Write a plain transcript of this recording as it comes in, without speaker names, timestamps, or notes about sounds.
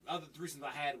other threesomes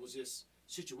I had was just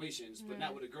situations, but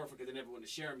not with a girlfriend because they never want to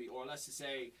share me. Or let's just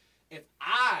say, if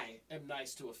I am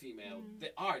nice to a female,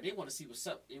 they want to see what's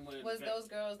up. Was those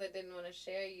girls that didn't want to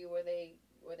share you, were they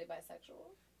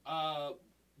bisexual?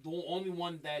 The only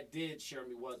one that did share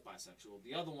me was bisexual.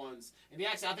 The other ones, and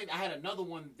actually, I think I had another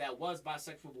one that was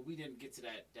bisexual, but we didn't get to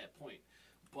that point.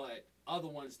 But other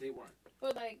ones, they weren't.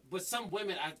 But some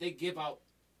women, they give out.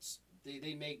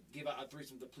 They may give out a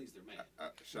threesome to please their man.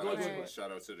 Shout out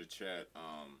to the chat.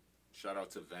 Shout out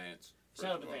to Vance.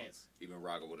 Shout out to Vance. He's been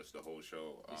rocking with us the whole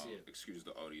show. Excuse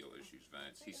the audio issues,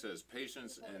 Vance. He says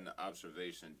patience and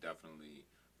observation definitely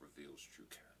reveals true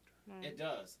character. It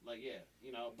does.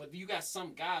 But you got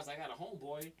some guys, I got a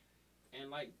homeboy,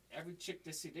 and every chick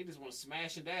they see, they just want to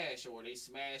smash and dash, or they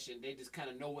smash and they just kind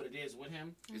of know what it is with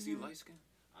him. Is he light skinned?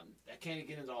 I can't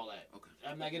get into all that. Okay.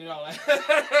 I'm not getting into all that.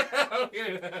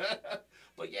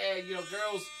 But yeah,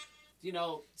 girls,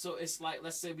 so it's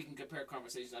let's say we can compare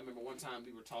conversations. I remember one time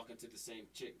we were talking to the same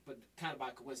chick, but kind of by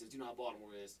coincidence. You know how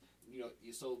Baltimore is.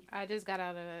 So I just got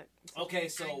out of it. Okay,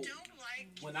 so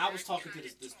when I was talking to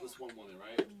this one woman,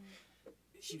 right?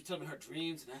 She was telling me her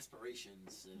dreams and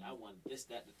aspirations, and I want this,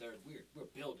 that, and the third. We're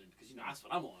building because that's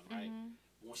what I'm on, right?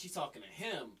 When she's talking to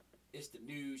him, it's the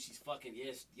news. She's fucking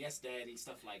yes, daddy,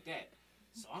 stuff like that.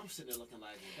 So I'm sitting there looking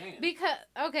like, well, damn. Because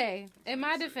in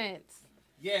my defense.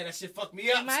 Yeah, that shit fucked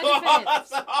me up. In my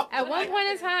defense, at one point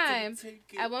in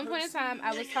time,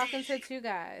 I was talking to two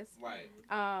guys. Right.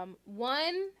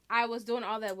 One, I was doing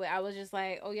all that with. I was just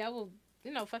like, oh yeah, well,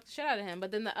 fuck the shit out of him.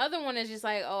 But then the other one is just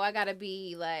like, oh, I gotta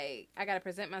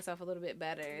present myself a little bit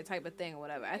better, type of thing or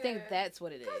whatever. I think that's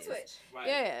what it is. Code switch. Right.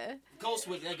 Yeah. Code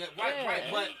switch. Right.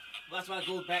 But that's why I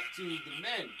go back to the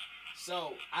men.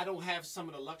 So I don't have some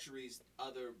of the luxuries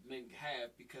other men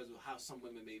have because of how some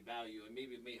women may value and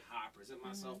maybe how I present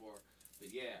myself.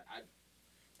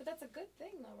 But that's a good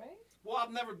thing though, right? Well,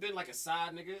 I've never been like a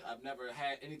side nigga. I've never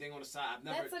had anything on the side.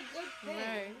 That's a good thing.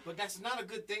 Right. But that's not a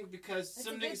good thing because that's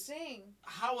some a niggas. Good thing.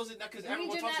 How is it not? Because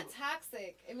everyone you're talks not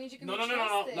toxic. It means you can no, be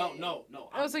trusted. No.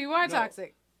 Oh, so you are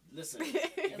toxic. Listen,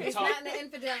 it's not in the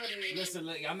infidelity. Listen,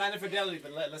 I'm not infidelity,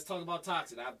 but let's talk about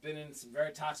toxic. I've been in some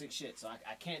very toxic shit, so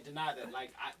I can't deny that.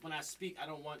 When I speak, I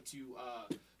don't want to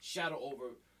shadow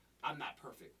over. I'm not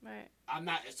perfect. Right. I'm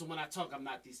not. So when I talk, I'm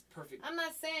not these perfect. I'm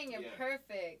not saying you're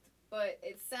perfect, but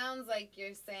it sounds like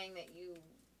you're saying that you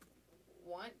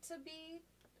want to be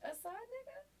a side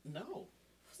nigga. No.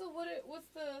 So what's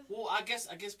the? Well, I guess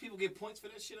people get points for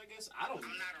that shit. I guess I don't.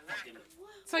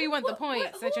 So you want the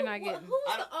points that you're not getting?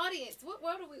 Who's the audience?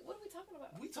 What are we talking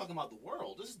about? We talking about the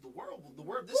world. This is the world. The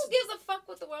world. Who gives a fuck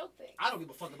what the world thinks? I don't give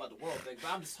a fuck about the world thing, but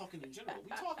I'm just talking in general. We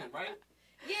talking, right?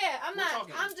 Yeah, I'm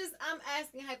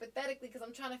asking hypothetically because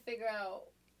I'm trying to figure out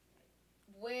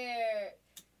where.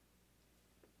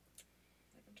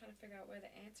 I'm trying to figure out where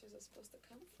the answers are supposed to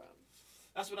come from.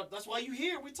 That's why you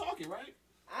here. We talking, right?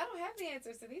 I don't have the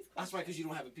answers to these questions. That's right, because you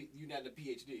don't have you're not a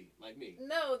PhD like me.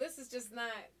 No, this is just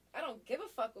not. I don't give a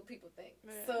fuck what people think.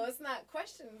 Yeah. So it's not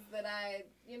questions that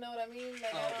you know what I mean? I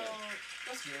don't.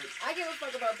 That's good. I give a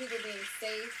fuck about people being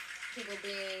safe, people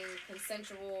being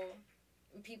consensual,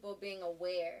 and people being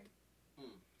aware,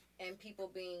 and people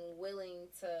being willing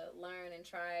to learn and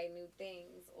try new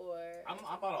things. I'm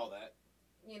about all that.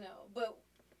 But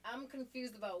I'm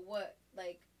confused about what,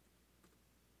 I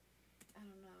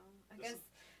don't know. I guess.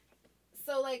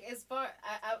 So, as far,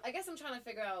 I guess I'm trying to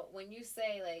figure out when you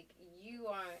say, you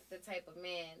aren't the type of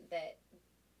man that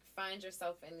finds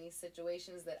yourself in these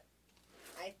situations that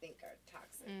I think are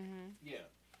toxic. Mm-hmm. Yeah.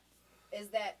 Is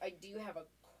that, do you have a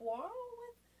quarrel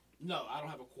with? No, I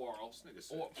don't have a quarrel.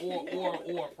 Or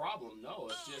a problem. No,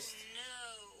 it's just,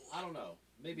 I don't know.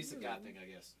 Maybe it's a guy thing, I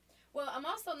guess. Well, I'm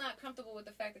also not comfortable with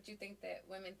the fact that you think that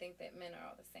women think that men are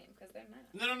all the same, because they're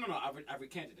not. No. I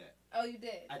recanted that. Oh, you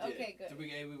did? I did. Okay, good.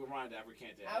 We reminded I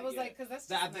recanted that. I was because that's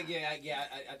just I think, I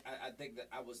think that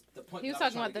I was, the point. He was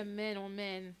talking about the men on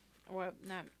men, or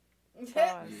not.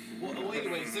 Well,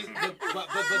 anyway,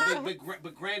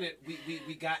 but granted,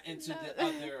 we got into the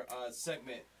other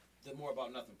segment, the more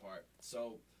about nothing part.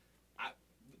 So,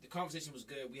 the conversation was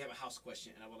good. We have a house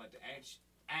question, and I would like to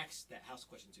ask that house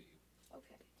question to you.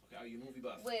 Okay. Are you a movie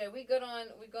buff? Wait, are we good on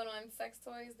sex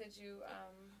toys? Did you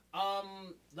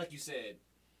like you said,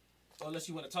 unless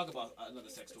you want to talk about another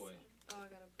sex toy. Oh,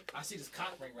 I see this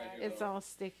cock ring right here. It's all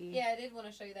sticky. Yeah, I did want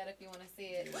to show you that if you want to see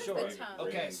it. Where's sure. the tongue?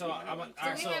 Okay, so we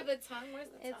have the tongue? Where's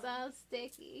the tongue? It's all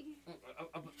sticky.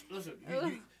 Listen,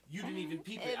 you didn't even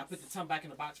peep it. I put the tongue back in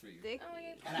the box for you. Sticky. Oh,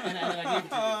 yeah. And I gave it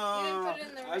to you. You didn't put it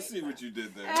in the right I see what you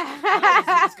did there. No,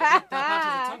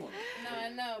 I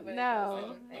know, but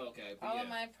no. Okay. All of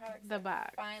my products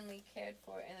are finely cared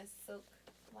for in a silk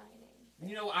lining.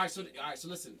 You know, all right, so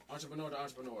listen, entrepreneur to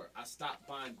entrepreneur. I stopped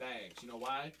buying bags. You know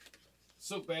why?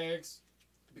 Silk bags,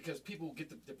 because people get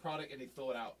the product and they throw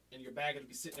it out, and your bag will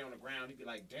be sitting there on the ground. You'd be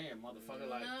like, damn, motherfucker,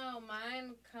 like. No,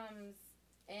 mine comes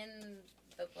in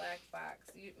the black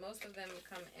box. Most of them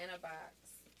come in a box.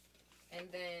 And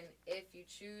then if you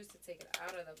choose to take it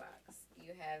out of the box,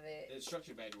 you have it. The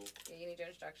instruction manual. Yeah, you need your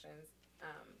instructions.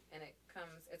 And it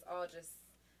comes, it's all just,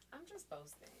 I'm just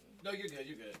boasting. No, you're good,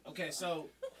 you're good. Okay,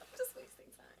 so. I'm just wasting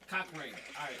time. Cock ring.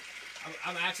 All right.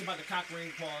 I'm asking about the cock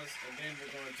ring pause, and then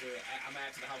we're going to, I'm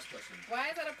asking the house question. Why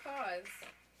is that a pause?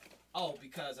 Oh,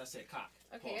 because I said cock.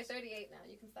 Okay, pause. You're 38 now.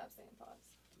 You can stop saying pause.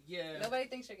 Yeah. Nobody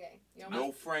thinks you're gay.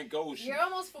 No Frank Ocean. You're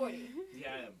almost 40. Yeah,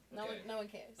 I am. Okay. No one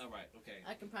cares. All right, okay.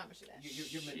 I can promise you that.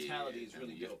 Your mentality is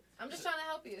really dope. I'm just trying to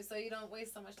help you so you don't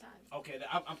waste so much time. Okay,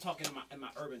 I'm talking in my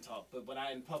urban talk, but when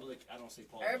I in public, I don't say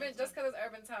pause. Just because it's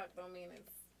urban talk don't mean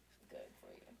it's good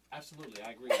for you. Absolutely,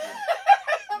 I agree with you.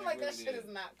 I'm like, that shit is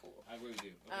not cool. I agree with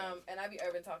you. Okay. And I be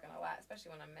urban talking a lot,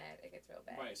 especially when I'm mad. It gets real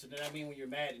bad. Right, so then I mean when you're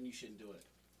mad and you shouldn't do it.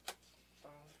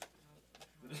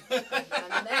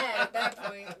 I'm mad at that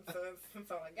point, so that's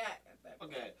all I got at that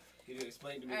point. Okay, can you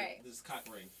explain to me this cock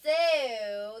ring?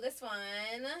 So, this one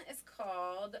is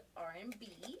called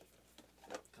R&B.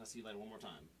 Can I see you later one more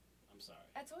time? I'm sorry.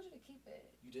 I told you to keep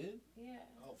it. You did? Yeah.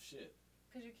 Oh, shit.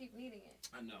 Because you keep needing it.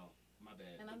 I know. My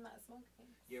bad. And I'm not smoking.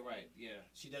 Yeah, right. Yeah.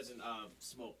 She doesn't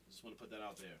smoke. Just want to put that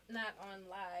out there. Not on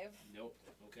live. Nope.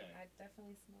 Okay. I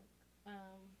definitely smoke.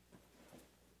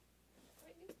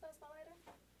 Wait, you smell my lighter?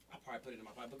 I probably put it in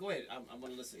my pocket. But go ahead. I'm going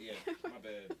to listen. Yeah. My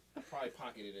bad. I probably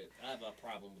pocketed it. I have a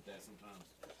problem with that sometimes.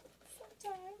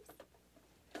 Sometimes.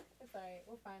 It's alright.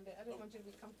 We'll find it. I just want you to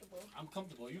be comfortable. I'm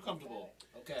comfortable. You comfortable.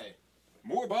 Okay.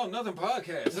 More About Nothing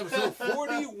podcast, episode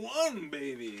 41,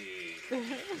 baby.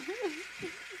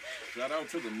 Shout out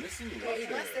to the missing Wait,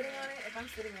 writer. am I sitting on it? If I'm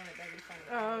sitting on it, that'd be funny.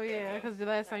 Oh, yeah, because the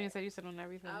last time you said you sit on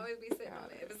everything. I always be sitting on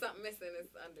it. If it's something missing,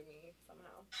 it's under me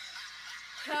somehow.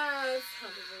 It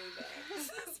sounded really bad.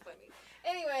 It's funny.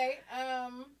 Anyway,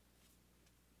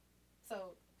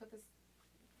 so put this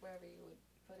wherever you would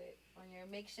put it on your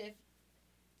makeshift.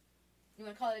 You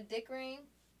want to call it a dick ring?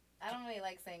 I don't really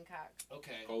like saying cock.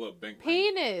 Okay. Call it a Bink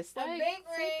ring. A Bink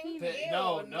ring?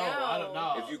 No, I don't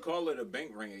know. If you call it a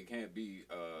Bink ring, it can't be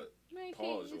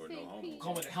pause or no homo.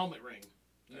 Call it a helmet ring.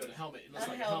 You know, the helmet. It looks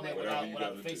like a helmet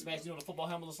without the face mask. You know what a football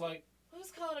helmet looks like? We'll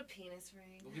just call it a penis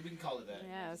ring. Okay, we can call it that.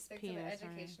 Yeah, it's Stick penis to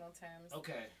the educational terms.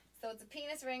 Okay. So it's a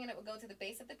penis ring, and it would go to the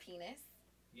base of the penis.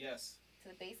 Yes. To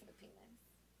the base of the penis.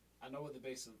 I know where the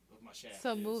base of my shaft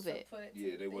So is. move it.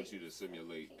 Yeah, they want you to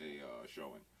simulate a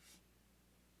showing.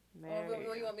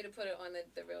 Or you want me to put it on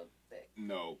the real thick?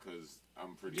 No, because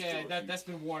I'm pretty sure. Yeah, that's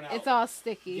been worn out. It's all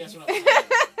sticky. Guess what I'm saying?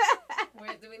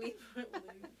 Where do we need glue?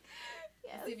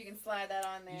 Yes. See if you can slide that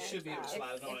on there. You should be able to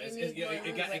slide it on.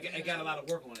 It It got a lot of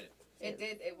work on it. It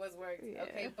did. It was work. Yeah.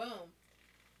 Okay, boom.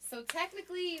 So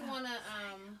technically,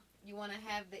 you wanna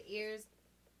have the ears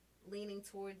leaning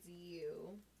towards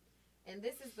you, and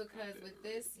this is because with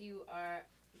this you are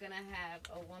gonna have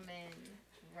a woman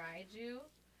ride you.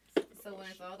 So when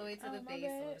it's all the way to the base,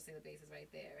 so let's say the base is right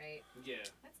there, right? Yeah.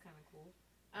 That's kind of cool.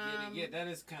 Yeah, that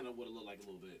is kind of what it looked like a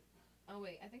little bit. Oh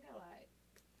wait, I think I lied.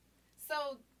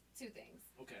 So 2 things.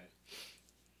 Okay.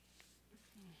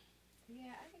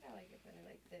 Yeah, I think I like it better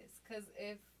like this, cause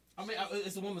if I mean,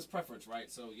 it's a woman's preference,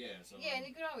 right? So yeah. So yeah, and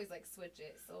you could always like switch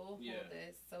it. So we'll yeah. hold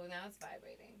this. So now it's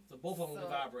vibrating. So both of them will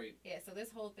vibrate. Yeah. So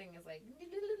this whole thing is like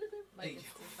it's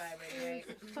vibrating, right?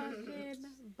 Fucking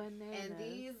banana. And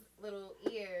these little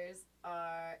ears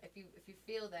are, if you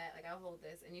feel that, like I'll hold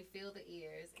this, and you feel the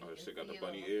ears. And oh shit, got the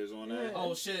bunny ears on that.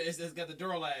 Oh shit, it's got the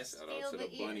Duralast. Shout out to the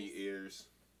bunny ears.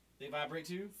 They vibrate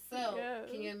too? So,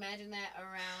 can you imagine that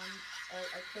around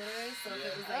a clitoris? So if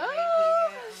it was like right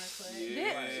here on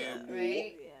a clitoris,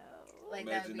 right? Yeah. Like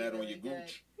imagine that really on your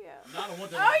gooch. Yeah. Not on one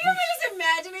thing. Oh, you were just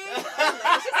imagining?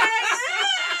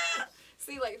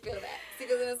 See, like, feel that. See,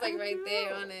 because it's like right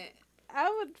there on it.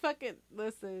 I would fucking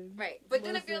listen. Right. But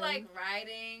then if you're like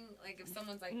riding, like if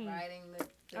someone's like riding the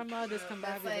I'm all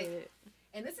discombobulated.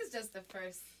 And this is just the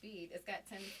first speed. It's got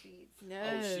 10 speeds.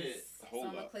 Yes. Oh shit. Hold so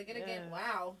I'm going to click it again.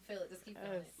 Wow. Feel it. Just keep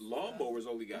feeling it. Lawnmowers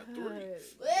only got 3.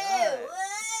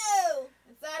 Whoa.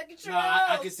 It's out of control. No,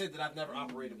 I can say that I've never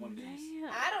operated one of these. Damn.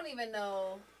 I don't even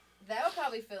know. That would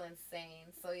probably feel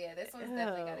insane. So yeah, this one's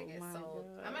definitely got to get sold.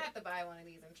 God. I'm going to have to buy one of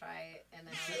these and try it. And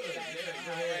then I'll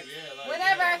Go ahead, like,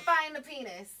 whenever I find the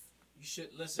penis. You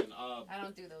should listen. I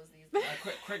don't do those these days.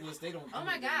 Craigslist, they don't do Oh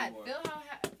my it God. anymore.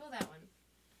 Feel that one.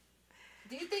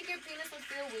 Do you think your penis would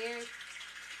feel weird?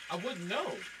 I wouldn't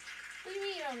know. What do you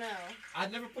mean you don't know? I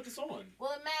never put this on.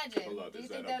 Well, imagine. Hold up, do you is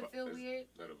think that that'd feel weird Is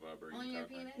that a vibrating on your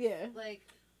contact? penis? Yeah. Like,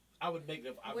 I would make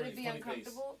it. would it be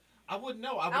uncomfortable? I wouldn't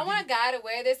know. I want a guy to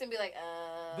wear this and be like,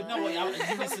 But no, wait,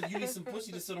 you need some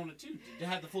pussy to sit on it too to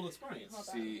have the full experience. Hold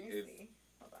on, See, let me see.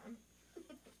 Hold on.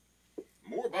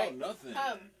 More about nothing.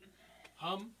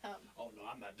 Hum? Oh no,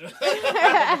 I'm not doing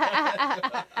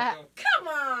Come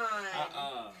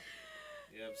on.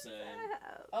 You know what I'm saying?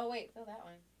 Oh wait, feel that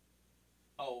one.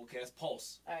 Oh, okay, that's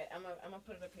pulse. All right, I'm gonna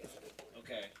put it up here.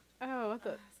 Okay. Oh, what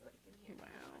the? So that you can hear. Wow.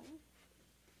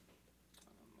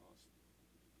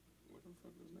 Where the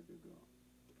fuck does nigga go?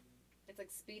 It's like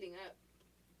speeding up.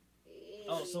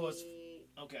 Oh, so it's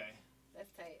okay. That's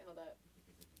tight. Hold up.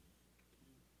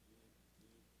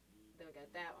 Then we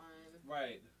got that one.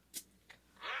 Right.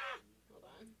 Hold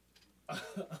on.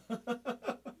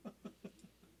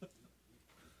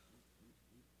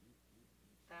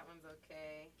 That one's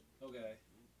okay. Okay.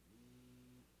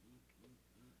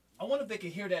 I wonder if they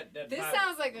can hear that. This vibe.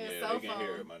 sounds like a cell they phone. can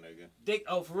hear it, my nigga.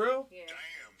 Oh, for real? Yeah.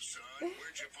 Damn, son,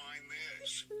 where'd you find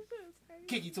this?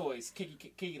 Kiki toys,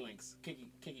 Kiki links, Kiki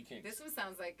kinks, This one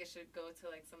sounds like it should go to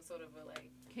like some sort of a like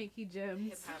Kinky gems.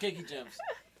 hip hop. Kiki gems.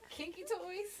 Kinky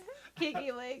toys.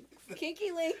 Kinky legs.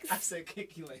 Kinky links. I said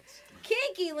Kiki links.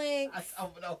 Kinky links. Oh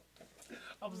no,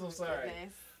 I'm so sorry.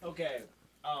 Goodness. Okay,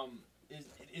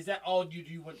 is that all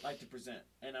you would like to present?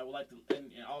 And I would like to,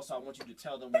 and also I want you to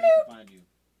tell them where they can find you.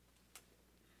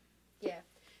 Yeah.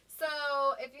 So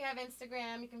if you have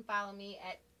Instagram, you can follow me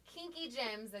at Kinky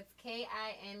Gems. That's KINKIGEMS.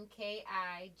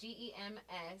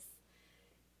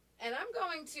 And I'm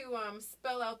going to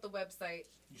spell out the website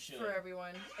You should. for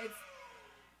everyone. It's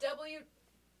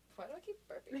Why do I keep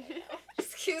burping right now?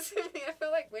 Excuse me. I feel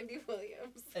like Wendy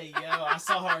Williams. Hey yo, I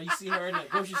saw her. You see her in the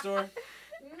grocery store?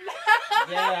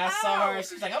 Yeah, I saw her.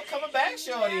 She's like, I'm coming back,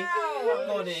 shorty. I'm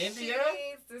going to India. She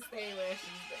needs to stay where she's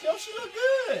been. Yo, she look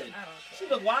good. I don't care. She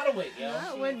look wide awake, yo.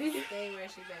 Not She Wendy. needs to stay where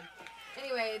she's been.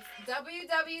 Anyway, it's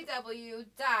www.KAND.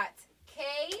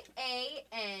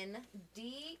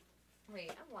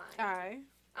 Wait, I'm lying. Alright.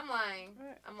 I'm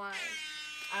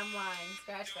lying.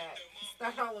 Scratch that.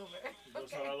 Start all over. You gonna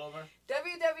start all over?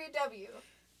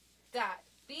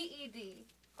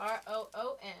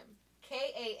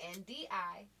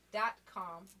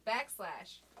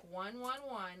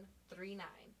 www.bedromkandi.com/11139.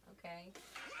 Okay?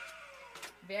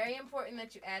 Very important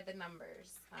that you add the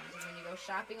numbers. Because when you go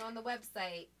shopping on the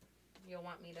website, you'll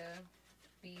want me to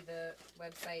be the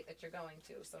website that you're going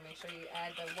to. So make sure you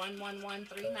add the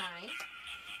 11139.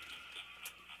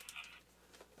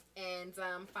 And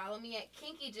follow me at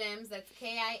Kinky Gems. That's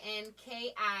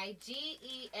KINKIGEMS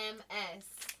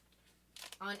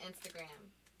on Instagram.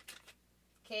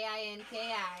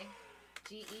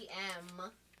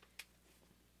 KINKIGEMS.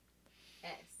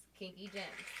 Kinky Gems.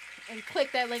 And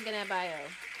click that link in that bio.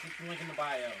 Click the link in the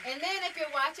bio. And then if you're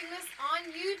watching this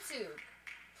on YouTube,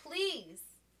 please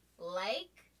like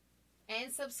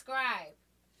and subscribe.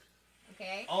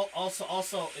 Okay?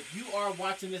 Also, if you are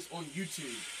watching this on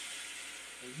YouTube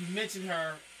and you mention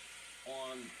her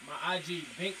on my IG,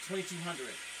 Bink 2200,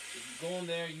 if you go on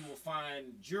there, you will find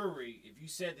jewelry. If you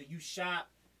said that you shop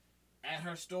at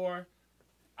her store,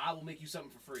 I will make you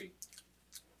something for free.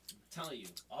 I'm telling you.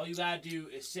 All you gotta do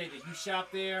is say that you shop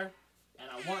there and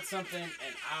I want something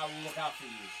and I will look out for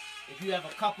you. If you have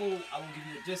a couple, I will give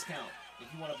you a discount. If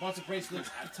you want a bunch of bracelets,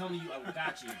 I'm telling you, I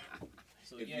got you.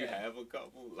 So If you have a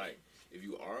couple, like, if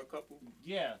you are a couple?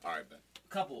 Yeah. All right, Ben.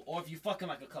 Couple. Or if you fucking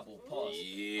like a couple. Pause.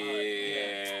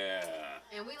 Yeah.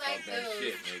 And we like Talk that those.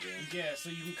 shit, nigga. Yeah, so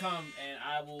you can come and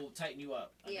I will tighten you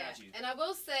up. I got you. And I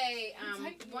will say,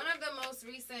 one of the most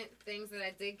recent things that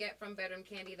I did get from Bedroom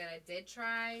Candy that I did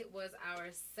try was our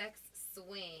sex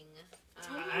swing.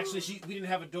 Actually, we didn't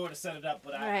have a door to set it up,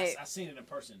 but I seen it in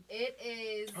person. It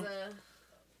is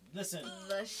Listen,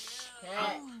 the shit.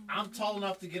 I'm tall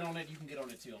enough to get on it. You can get on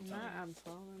it too. I'm telling you. I'm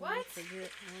tall enough What? to get on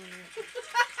it.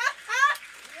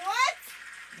 What?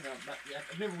 You know,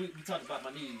 remember we talked about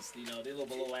my knees. You know, they're a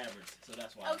little below average, so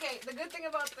that's why. Okay, the good thing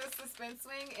about the suspense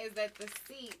swing is that the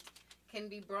seat can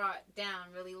be brought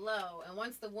down really low, and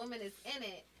once the woman is in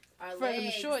it, our For them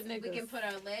legs, short we niggas. can put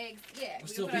our legs. Yeah, We're we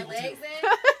still can put our people, legs too.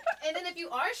 in, and then if you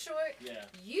are short, Yeah.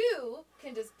 you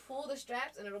can just pull the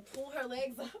straps, and it'll pull her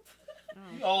legs up.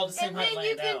 You all the same And height then laying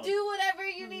you can down. do whatever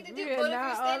you you need to do. But if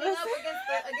you're standing up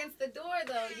against the door,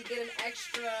 though, you get an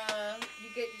extra. You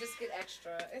just get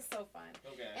extra. It's so fun.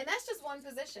 Okay. And that's just one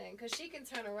position, because she can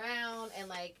turn around and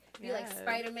like be like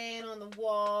Spider-Man on the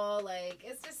wall. Like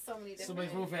it's just so many different. So many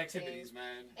room for activities,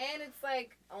 man. And it's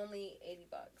like only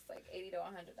 $80, like $80 to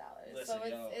 $100. So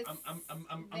it's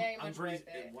I'm pretty.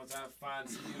 Once I find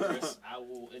some uterus, I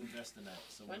will invest in that.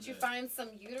 So once you find some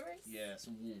uterus. Yeah,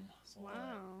 some womb.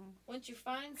 Wow. Once you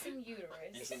find some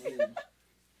uterus. And some womb.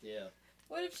 Yeah.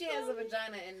 What if she has a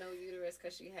vagina and no uterus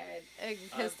because she had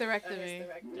hysterectomy?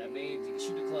 That means you can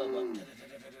shoot the club up.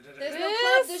 There's no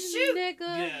club to shoot.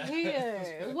 Nigga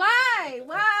here. Why?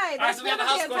 That's going to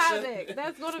be a topic.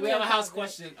 That's going to be we have a house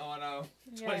question on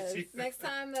 22. Next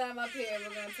time that I'm up here,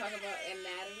 we're going to talk about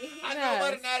anatomy. I know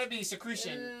about anatomy,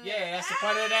 secretion. Yeah, that's a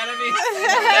part of anatomy.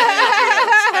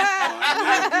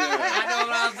 I know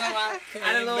what I was talking about.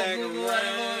 I did a little Google.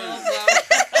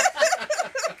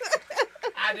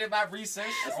 I did my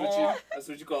research. That's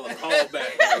what you call a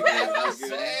callback.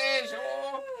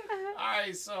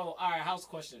 All right, house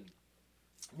question.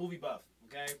 Movie buff,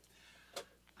 okay?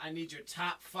 I need your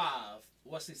top 5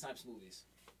 Wesley Snipes movies.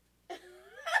 Can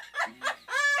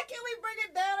we bring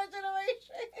it down a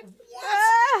generation? What?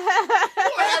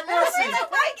 Lord have mercy.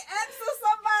 Like X or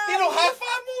somebody. He don't have 5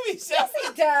 movies. Yes, he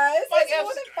does. Like It's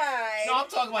more than 5. No, I'm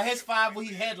talking about his 5 where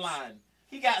he headlined.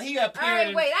 He appeared. All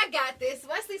right, wait, I got this.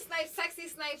 Wesley Snipes, Sexy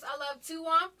Snipes. I love 2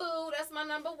 on Food. That's my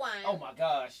number 1. Oh my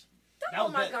gosh. Oh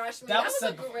my gosh, man. That was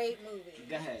a great movie.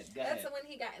 Go ahead. That's when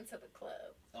he got into the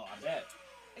club. Oh, I bet.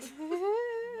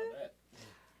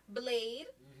 Blade.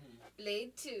 Mm-hmm.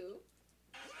 Blade 2.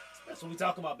 That's what we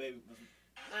talk about, baby.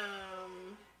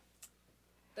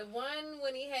 The one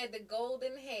when he had the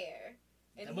golden hair.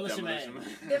 Demolition Man.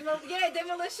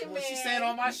 Demolition Man. Was she saying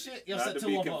all my shit? Yo, not to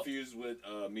be confused with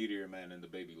Meteor Man and the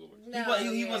Baby Lord. No,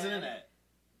 he wasn't in that.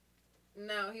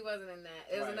 No, he wasn't in that.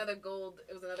 It was another gold.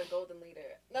 It was another golden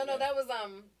leader. No, that was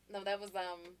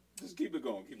Just keep it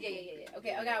going. Yeah.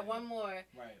 Okay, I got one more.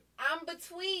 Right. I'm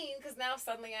between, because now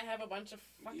suddenly I have a bunch of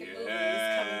fucking movies coming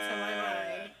to my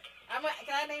mind.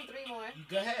 Can I name 3 more?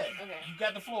 Go ahead. Okay. You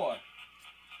got the floor.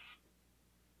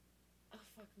 Oh,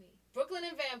 fuck me. Brooklyn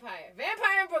and Vampire.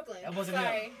 Vampire in Brooklyn. That wasn't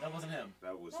him. That wasn't him.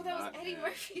 That was Eddie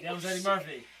Murphy. That was Eddie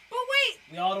Murphy. But wait.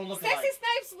 We all don't look alike. Sexy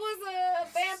Snipes was a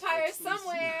vampire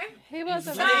somewhere. He was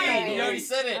a vampire. You already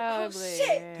said it. Oh,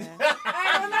 shit.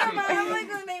 Alright, never mind. I'm only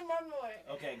going to name one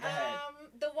more. Okay, go ahead.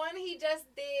 The one he just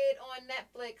did on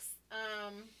Netflix.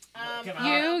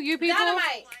 You people?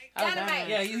 Dynamite.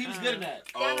 Yeah, he was good in that.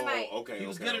 Dynamite. Oh, okay. He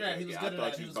was good in that. He was good in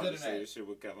that. He was about to say this shit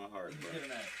with Kevin Hart. He was good in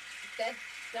that. That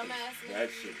dumbass movie. That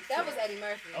shit. That was Eddie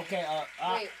Murphy. Okay.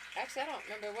 Wait, actually, I don't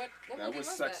remember what that movie was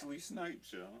Sexy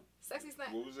Snipes, yo. Sexy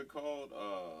Snipes. What was it called?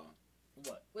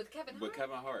 What? With Kevin Hart. With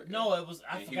Kevin Hart. No, it was.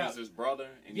 I forgot. He was his brother.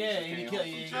 And he killed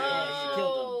him.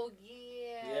 Oh,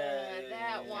 yeah,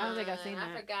 that one. I don't think I've seen that.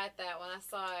 I forgot that one. I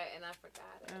saw it and I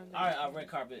forgot it. All right, red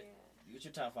carpet. What's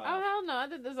your top 5? Oh, hell no. I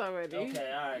did this already.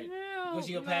 Okay, all right. What's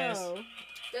your pass?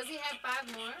 Does he have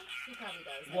 5 more? He probably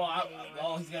does.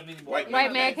 Well, he's got many more. White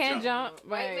Man Can't Jump.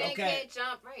 White Man Can't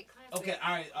Jump. Right, classic. Okay,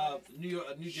 all right.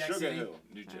 New Jack City. Sugar Hill.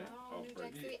 New Jack. Oh, New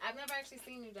Jack City. I've never actually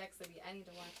seen New Jack City. I need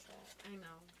to watch that. I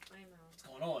know. What's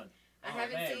going on? I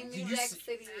haven't seen New Jack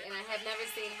City, and I have never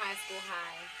seen High School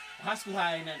High. High School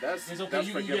High ain't that. That's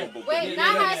forgivable. Wait,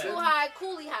 not High School High.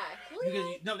 Coolie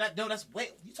High. That's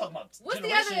wait. You talking about? What's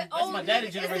generation? The other? That's my daddy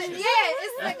generation.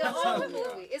 It's like an old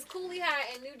movie. It's Coolie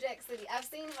High and New Jack City. I've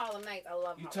seen Harlem Nights. I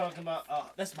love. You talking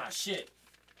about? That's my shit.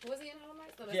 Was he in Harlem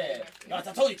Nights? No, yeah. I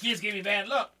told you, kids gave me bad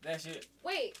luck. That shit.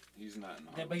 Wait. He's not in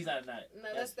Harlem. Yeah, but he's not in that.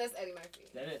 No, that's Eddie Murphy.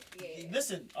 That is. Yeah.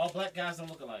 Listen, all black guys don't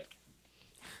look alike.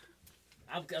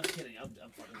 I'm kidding. I'm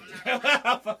fucking with you.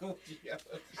 I'm fucking with you.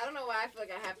 I don't know why I feel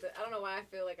like I have to. I don't know why I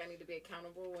feel like I need to be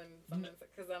accountable when someone's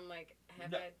because I'm like,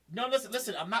 No,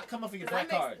 listen. I'm not coming for your black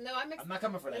card. No, I'm not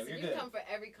coming for that. You're good. You come for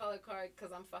every color card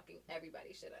because I'm fucking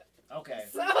everybody shit up. Okay.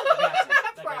 So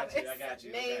I got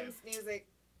you. Names, music,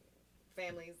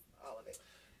 families, all of it.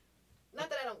 Not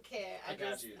that I don't care. I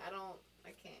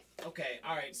can't. Okay.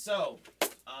 All right. So.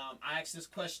 I asked this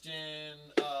question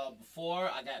before.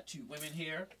 I got 2 women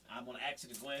here. I'm going to ask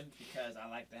it to Gwen because I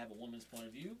like to have a woman's point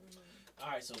of view. Mm-hmm.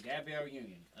 All right, so Gabrielle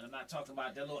Union. And I'm not talking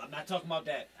about that. I'm not talking about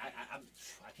that.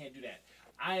 I can't do that.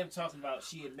 I am talking about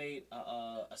she had made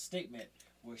a statement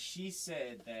where she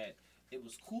said that it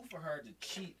was cool for her to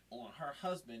cheat on her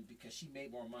husband because she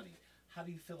made more money. How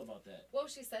do you feel about that? Well,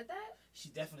 she said that? She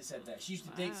definitely said that. She used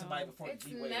to date somebody before it's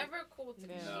never cool to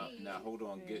cheat. Now, hold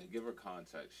on. Give her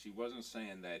context. She wasn't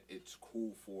saying that it's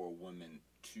cool for a woman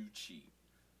to cheat.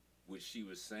 what she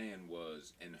was saying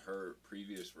was, in her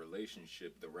previous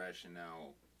relationship, the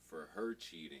rationale for her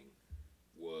cheating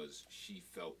was she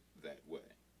felt that way.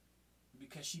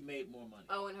 Because she made more money.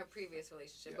 Oh, in her previous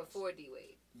relationship, before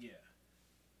D-Wade. Yeah.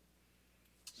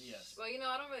 Yes. Well,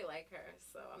 I don't really like her,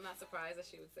 so I'm not surprised that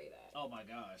she would say that. Oh my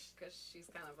gosh. Because she's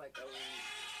kind of like a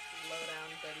low-down,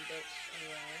 dirty bitch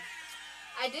anyway.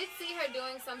 I did see her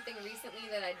doing something recently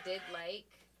that I did like.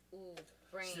 Ooh,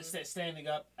 brain. Standing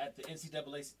up at the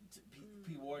NCAA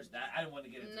awards. I didn't want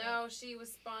to get into that. No, she was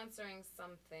sponsoring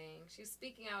something. She was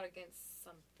speaking out against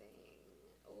something.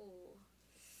 Ooh.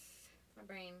 My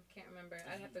brain can't remember.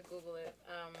 I'd have to Google it.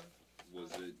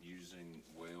 Was it using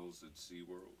whales at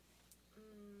SeaWorld?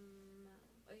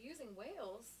 Using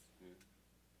whales? Yeah.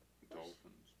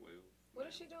 Dolphins, whales. What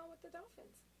is she doing with the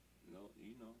dolphins? No,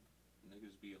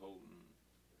 niggas be holding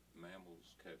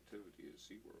mammals captivity at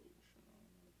SeaWorld.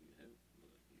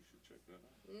 You should check that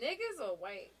out. Niggas or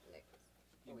white niggas?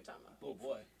 What we talking about? Oh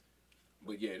boy.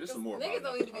 But yeah, this is more niggas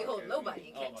don't need to be holding nobody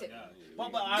in Oh captivity. my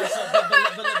God.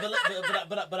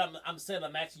 But I'm saying,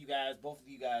 I'm asking you guys, both of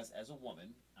you guys, as a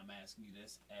woman, I'm asking you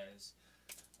this as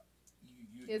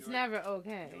it's never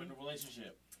okay. You're in a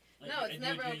relationship. No, it's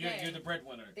never okay. You're the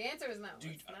breadwinner. The answer is no.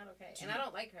 It's not okay, and I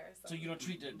don't like her. So you don't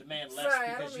treat the man less Sorry,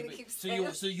 because I don't mean to keep you're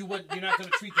not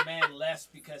going to treat the man less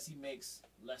because he makes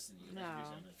less than you.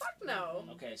 No. Fuck no.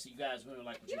 Okay, so you guys women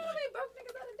like what you know like. how many broke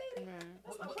niggas out of dating?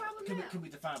 That's my problem now. Can we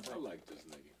define broke? I like this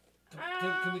nigga.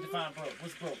 Can we define broke?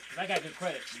 What's broke? Because I got good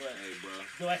credit, but hey, bro,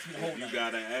 don't ask me to hold you that.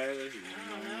 Got an ass.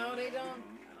 No, they don't.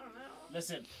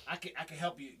 Listen, I can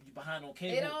help you. You behind on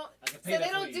cable. They don't. I can pay so they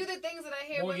that don't for do you. the things that I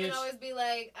hear Mortgage. women always be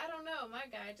like, I don't know, my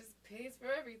guy just pays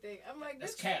for everything. I'm like,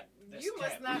 that's cap. That's you cap.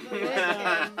 must not know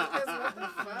that because what the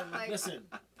fuck? Like, listen,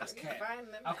 that's cap. Them?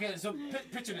 Okay, so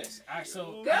picture this. All right,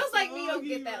 so girls like me don't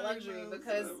get that luxury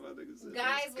because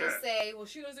guys will say, well,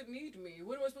 she doesn't need me.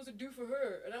 What am I supposed to do for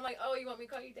her? And I'm like, oh, you want me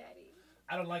to call you daddy?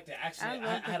 I don't like that. Actually,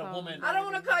 I had a woman. I don't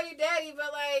want to call you daddy,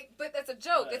 but that's a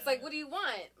joke. It's like, what do you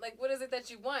want? Like, what is it that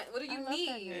you want? What do you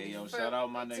need? Hey, yo, shout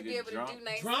out my nigga to be able Drunk. to do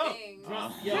nice Drunk. things.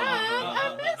 Drunk.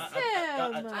 I miss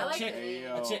him. I like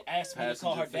a chick asked me to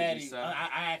call her daddy.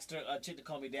 I asked her a chick to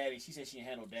call me daddy. She said she didn't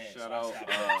have no dad. Shout out.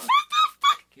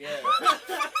 Yeah.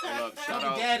 Shout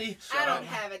out, daddy. I don't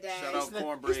have a dad. Shout out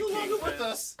Cornbread King. King. With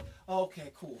us.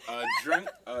 Okay, cool.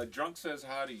 Drunk says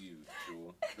hi to you,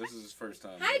 Jewel. This is his first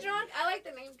time. Hi, Drunk. I like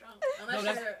the name Drunk.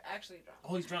 Unless you're actually drunk.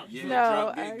 Oh, he's drunk. Yeah,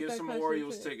 no, Drunk. Get some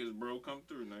Oreos tickets, bro. Come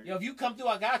through, nigga. Yo, if you come through,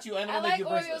 I got you. I like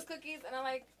Oreos cookies, and I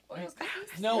like Oreos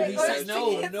cookies. No, he said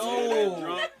no. Yeah,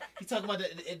 He's talking about the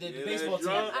baseball team.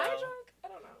 Drunk. I'm drunk. I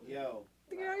don't know. Yo.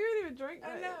 Girl, you didn't even drink.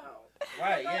 I know.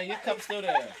 Right, yeah, your cup's still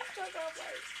there.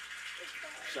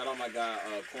 Shout out my guy,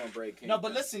 Cornbread King. No,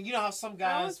 but listen, you know how some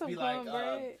guys be like,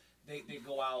 bread. they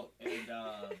go out and,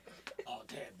 oh,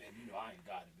 damn, man, I ain't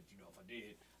got it, but if I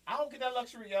did. I don't get that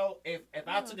luxury, yo. If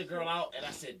I took a girl out and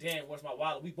I said, damn, where's my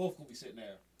wallet? We both gonna be sitting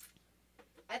there.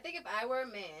 I think if I were a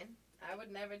man, I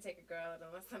would never take a girl out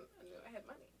unless I knew I had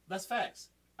money. That's facts.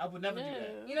 I would never do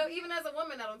that. Even as a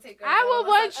woman, I don't take girls I would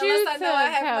want you to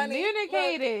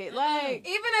communicate it. Like,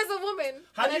 even as a woman,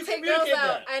 how when do you I take girls that?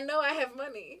 out, I know I have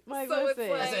money. Like, so listen,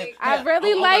 it's like, I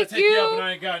really like you.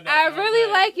 I really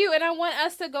like you, and I want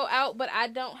us to go out, but I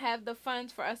don't have the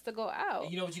funds for us to go out.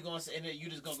 And you know what you're gonna say? And then you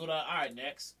just gonna go down. All right,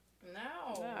 next.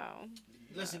 No.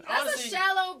 Listen, that's honestly, a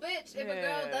shallow bitch if a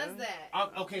girl does that.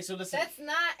 Okay, so listen. That's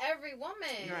not every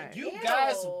woman. Right. You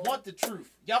guys want the truth.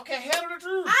 Y'all can't handle the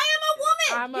truth. I am a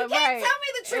woman. You can't tell me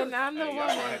the truth. And I'm the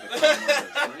woman.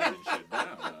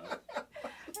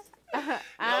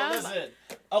 Listen.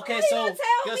 Okay,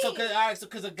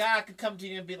 because a guy could come to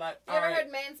you and be like, you ever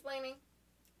heard mansplaining?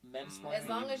 Mansplaining. As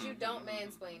long as you don't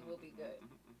mansplain, we'll be good.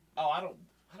 Oh, I don't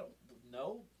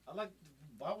know. I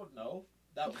would know.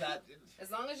 As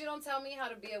long as you don't tell me how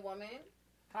to be a woman.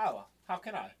 How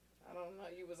can I? I don't know.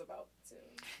 You was about to.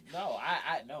 No,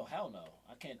 no, hell no.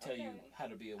 I can't tell you how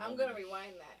to be a woman. I'm gonna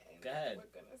rewind that. Go ahead. We're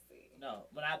gonna see. No,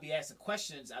 when I be asking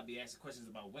questions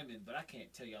about women, but I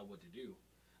can't tell y'all what to do.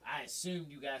 I assume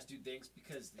you guys do things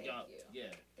because y'all.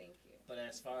 Yeah. Thank you. But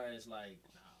as far as no.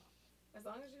 As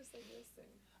long as you say listen.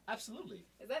 Absolutely.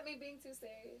 Is that me being too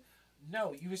serious?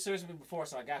 No, you were serious with me before,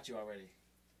 so I got you already.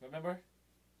 Remember?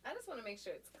 I just want to make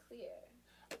sure it's clear.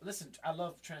 Listen, I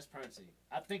love transparency.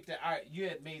 I think that you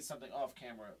had made something off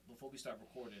camera before we start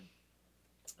recording,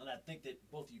 and I think that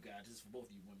both of you guys, this is for both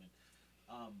of you women,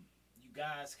 you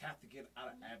guys have to get out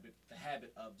of the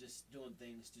habit of just doing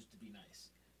things just to be nice.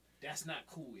 That's not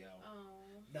cool, yo. Oh.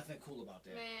 Nothing cool about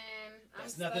that. Man,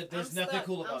 That's nothing. There's nothing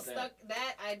cool about that.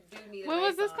 That I do need. What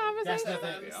was this on. conversation? That's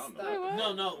nothing. Yeah, I don't know. Stuck. Wait,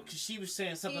 what? No, because she was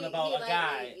saying something He about a like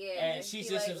guy, me, yeah. and she He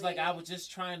just like was like, me. I was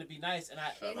just trying to be nice, and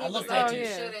And I he looked was at like, you. you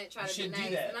yeah. shouldn't try You to be shouldn't do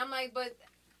nice, that. and I'm like, but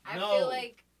I No. feel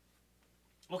like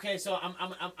Okay, so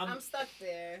I'm stuck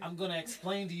there. I'm gonna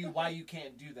explain to you why you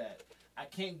can't do that. I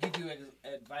can't give you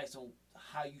advice on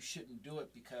how you shouldn't do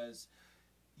it because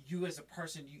you as a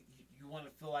person, you want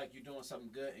to feel like you're doing something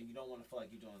good and you don't want to feel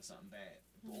like you're doing something bad.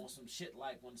 But on some shit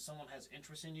like when someone has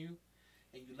interest in you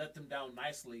and you let them down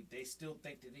nicely, they still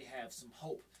think that they have some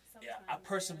hope. Yeah, a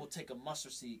person will take a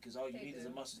mustard seed because all you They need is a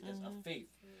do. mustard seed, a faith.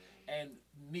 And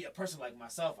me, a person like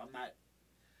myself, I'm not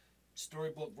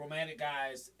storybook romantic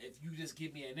guys. If you just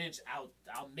give me an inch,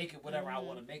 I'll make it whatever I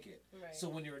want to make it. Right. So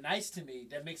when you're nice to me,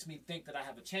 that makes me think that I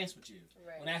have a chance with you.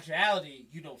 Right. When in actuality,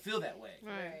 you don't feel that way.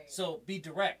 Right. So be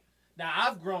direct. Now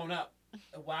I've grown up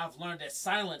where I've learned that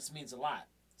silence means a lot.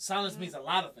 Silence means a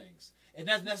lot of things. It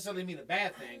doesn't necessarily mean a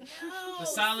bad thing. No, The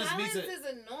silence means is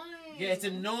annoying. Yeah, it's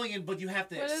annoying, but you have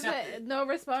to What is accept it? it. No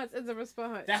response is a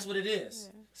response. That's what it is.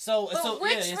 Yeah. So, But so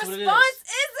which yeah, it's response what it is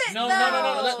is. it? No.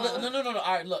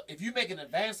 All right, look. If you make an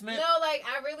advancement, No, like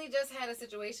I really just had a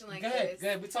situation like go ahead. this. Go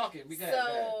ahead. We're talking. Go ahead.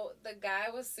 So the guy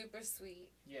was super sweet.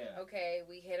 Yeah. Okay,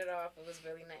 we hit it off. It was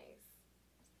really nice.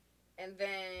 And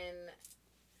then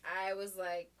I was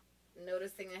like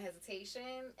noticing a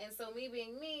hesitation, and so me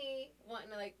being me, wanting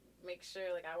to like make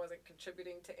sure like I wasn't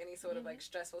contributing to any sort of like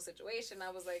stressful situation,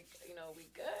 I was like, we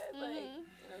good?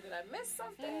 Like, did I miss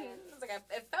something? It was like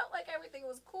it felt like everything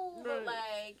was cool, but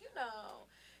like,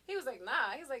 he was like,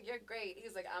 nah. He's like, you're great.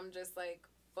 He's like, I'm just like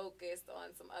focused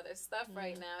on some other stuff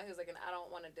right now. He was like, and I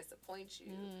don't want to disappoint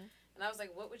you. And I was like,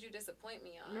 what would you disappoint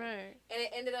me on? Right. And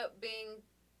it ended up being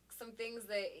some things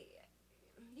that,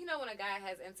 when a guy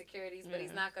has insecurities, but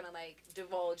he's not going to, like,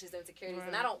 divulge his insecurities.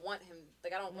 And I don't want him,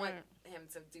 like, I don't want him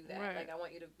to do that. Right. Like, I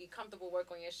want you to be comfortable,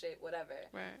 work on your shit, whatever.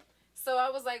 Right. So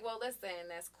I was like, well, listen,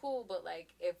 that's cool, but,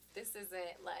 like, if this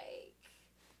isn't, like,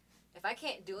 if I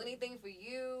can't do anything for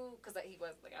you, because he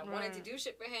was, like, I wanted to do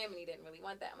shit for him, and he didn't really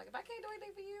want that. I'm like, if I can't do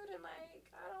anything for you, then, like,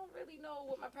 I don't really know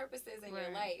what my purpose is in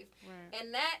your life. Right.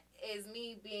 And that is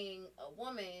me being a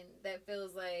woman that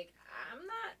feels like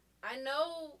I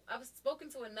know I've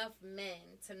spoken to enough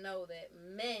men to know that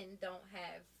men don't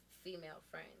have female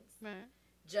friends. Right.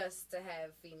 Just to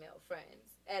have female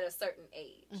friends at a certain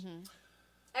age.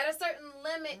 At a certain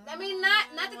limit. I mean, not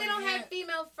that they don't have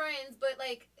female friends, but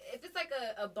like if it's like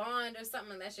a bond or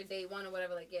something, that's your day one or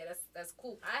whatever. Like, yeah, that's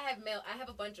cool. I have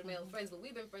a bunch of male friends, but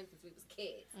we've been friends since we was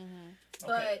kids.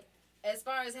 But as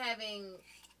far as having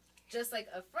just like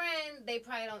a friend, they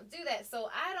probably don't do that. So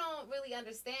I don't really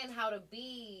understand how to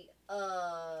be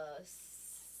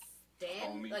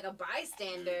like a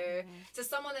bystander to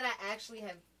someone that I actually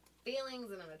have feelings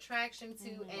and an attraction to,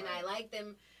 and I like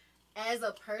them as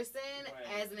a person,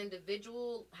 as an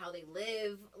individual, how they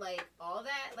live, like all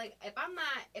that. Like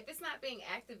if it's not being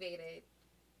activated,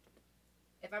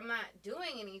 if I'm not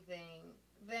doing anything,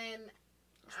 then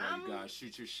that's why you gotta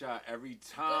shoot your shot every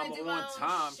time on one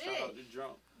time. Shout out the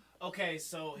drunk. Okay,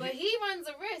 so but he runs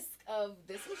a risk of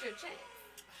this was your chance.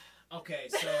 Okay,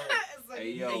 so like,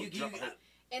 hey yo,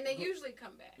 and they usually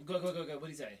come back. Go. What'd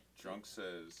he say? Drunk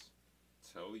says,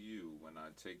 "Tell you when I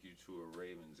take you to a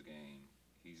Ravens game,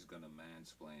 he's gonna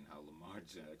mansplain how Lamar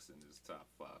Jackson is top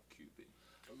 5 QB."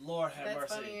 Lord have mercy.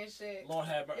 That's funny as shit. Lord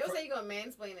have mercy. You'll say you're gonna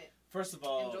mansplain it. First of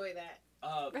all, enjoy that.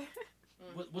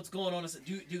 What's going on?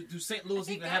 Do St. Louis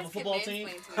even have a football team?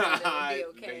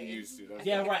 They used to.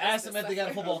 Yeah, right. Ask them if they got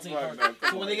a football team first.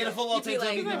 So when they get a football team,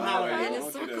 they'll be hollering. I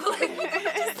just said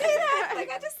that.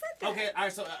 Like I just said that. Okay. All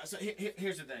right. So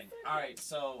here's the thing. All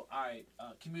right.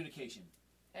 Communication.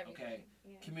 Everything. Okay.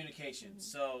 Yeah. Communication.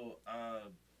 So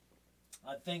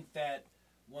I think that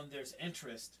when there's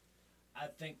interest, I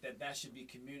think that should be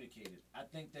communicated. I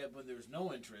think that when there's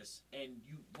no interest and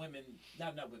you women,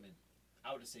 not women,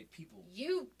 I would just say people.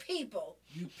 You people.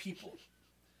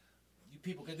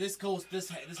 Because this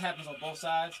happens on both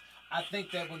sides. I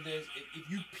think that when there's if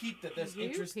you peep that there's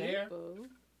interest there,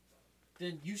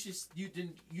 then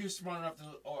you're smart enough to,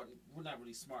 or we're not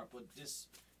really smart, but just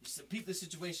peep the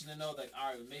situation and know that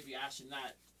all right, maybe I should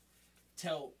not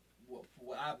tell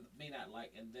what I may not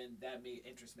like, and then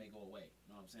interest may go away.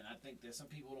 You know what I'm saying? I think that some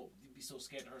people don't be so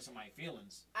scared to hurt somebody's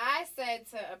feelings. I said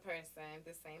to a person,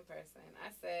 the same person,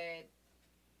 I said,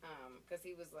 because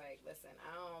he was like, listen,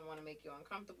 I don't want to make you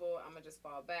uncomfortable. I'm going to just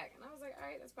fall back. And I was like, all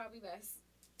right, that's probably best.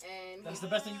 And That's the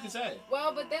best thing you can say.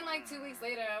 well, but then like 2 weeks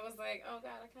later, I was like, oh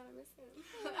God, I kind of miss him.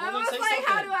 Well, I then was say like, something.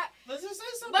 how do I? Let's just say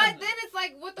something. But then it's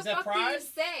like, what the Is that fuck do pride? you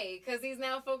say? Because he's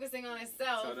now focusing on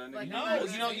himself. So then like, you No,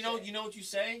 not you know what you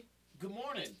say? Good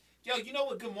morning. Yo, you know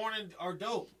what? Good morning are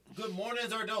dope. Good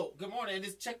mornings are dope. Good morning. And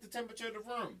just check the temperature of the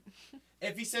room.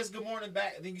 If he says good morning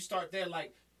back, then you start there.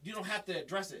 Like, you don't have to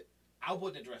address it. I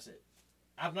wouldn't address it.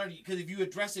 I've learned, because if you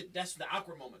address it, that's where the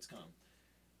awkward moments come.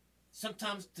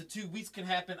 Sometimes the 2 weeks can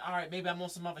happen. All right, maybe I'm on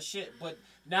some other shit. But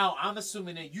now I'm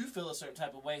assuming that you feel a certain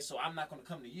type of way, so I'm not going to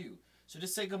come to you. So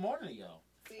just say good morning to y'all.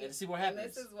 And see what happens. And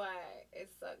this is why it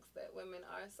sucks that women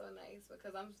are so nice,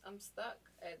 because I'm stuck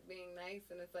at being nice,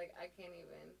 and it's like I can't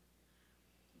even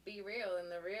be real,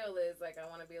 and the real is like I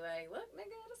want to be like, look,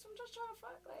 nigga, I'm just trying to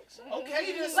fuck, like shit.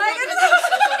 Okay, just Like,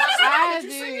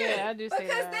 I do say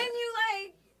because that. then you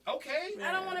like, okay.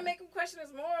 I don't want to make him question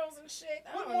his morals and shit.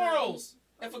 I What don't know. morals?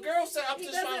 If a girl said I'm He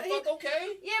just trying to doesn't- fuck,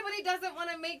 okay. Yeah, but he doesn't want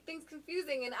to make things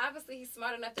confusing, and obviously he's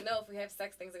smart enough to know if we have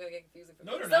sex, things are gonna get confusing for me.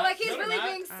 No, they're So not. like he's No, they're really not.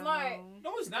 being smart.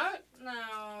 No, it's not. No,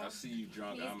 I see you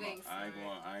drunk. He's being I ain't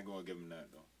smart. gonna give him that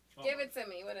though. Oh. give it to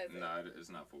me. What is it? Nah, it's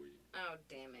not for you. Oh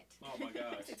damn it! Oh my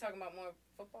gosh. Is he talking about more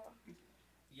football?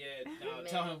 Yeah, no, Men.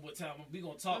 tell him we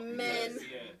gonna talk. Men. because,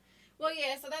 yeah. Well,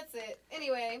 yeah. So that's it.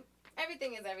 Anyway,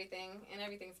 everything is everything, and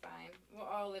everything's fine. We'll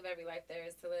all live every life there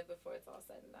is to live before it's all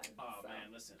said and done. Oh so.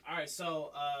 man, listen. All right,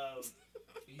 so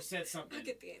you said something. Look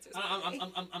at the answers.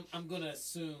 I'm gonna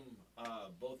assume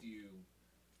both of you.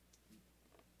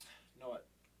 You know what?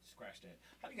 Scratch that.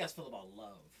 How do you guys feel about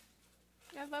love?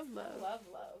 I love love. Love.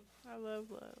 I love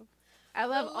love. I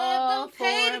love love all don't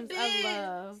pay the forms of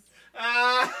bills.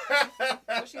 love.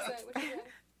 What she said? What she said?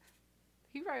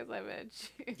 He probably laughing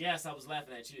at you. Yes, I was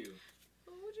laughing at you.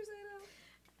 What'd you say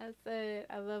though? I said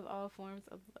I love all forms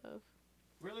of love.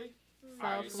 Really?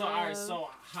 Self-love. So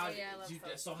how Oh, yeah, I love do you,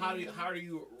 self-love. so how are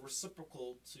you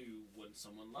reciprocal to when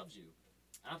someone loves you?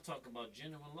 I'm talking about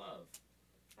genuine love.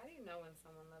 How do you know when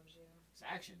someone loves you? It's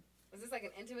action. Is this like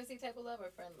an intimacy type of love or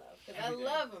friend love? Because I Everything.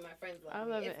 love when my friends love I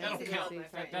me. love It's it. That don't easy to love count. my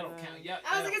That friends. don't count. Yeah, I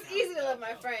was like, that it's don't easy to count. love That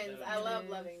my don't friends. count. I That love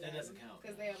don't loving count. them. That doesn't count.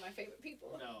 Because they are my favorite people.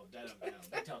 No, that don't count.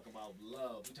 We talk about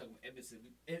love. We talk about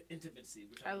intimacy.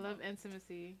 We I love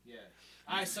intimacy. Yeah.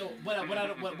 All right. So what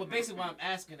basically what I'm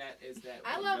asking at is that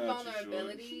I love Gotcha,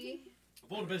 vulnerability.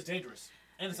 vulnerability is dangerous,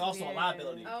 and it's also a Yeah.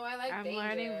 liability. Oh, I like I'm danger.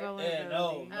 learning Yeah,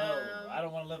 no, vulnerability. I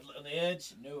don't want to live on the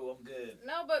edge. No, I'm good.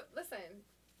 No, but listen,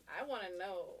 I want to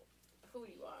know who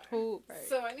you are. Who? Right.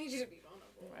 So I need you to be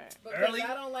vulnerable. Right. Because Early?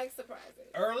 I don't like surprises.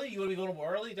 Early, you want to be vulnerable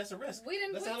early? That's a risk. We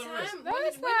didn't That's put a hell of a risk. time. That's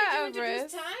when did not you a introduce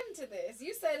risk. time to this?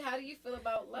 You said, "How do you feel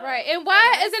about love?" Right. And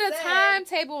why I is it a said-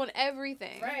 timetable on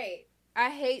everything? Right. I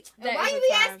hate that. And why it's you a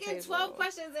be asking timetable. 12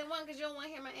 questions in one? Because you don't want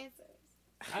to hear my answers.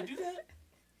 I do that.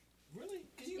 Really?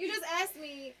 'Cause You just asked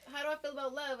me, "How do I feel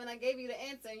about love?" and I gave you the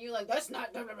answer, and you're like, "That's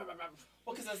not." Well,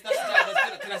 because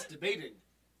that's debating.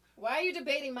 Why are you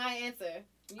debating my answer?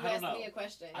 You I don't asked know. me a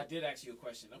question. I did ask you a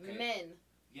question. Okay. Men.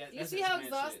 Yeah. You that's see just how man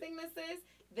exhausting this is?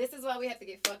 This is why we have to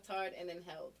get fucked hard and then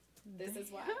held. This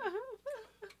is why.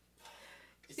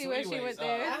 shit. See where she went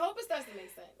there. I hope it starts to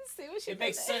make sense. See what she It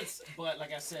makes did there. sense, but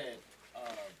like I said,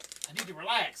 I need to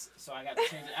relax, so I got to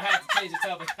change it. I have to change the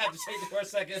topic. I have to change it for a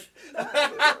second.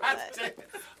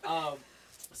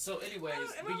 So, anyways,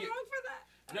 Am I wrong for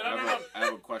that? No. I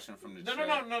have a question from the chat.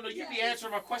 No. You be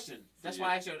answering my question. That's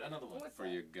why I asked you another one. What's For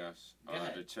that? your guests. Go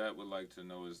ahead. The chat would like to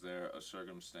know, is there a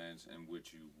circumstance in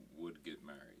which you would get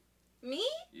married? Me?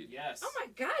 Yes. Oh my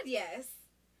God, yes.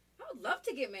 I would love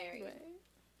to get married. Right.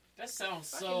 That sounds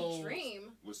Fucking so.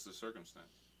 dream. What's the circumstance?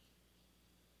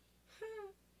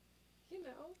 You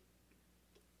know.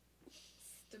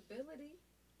 Stability.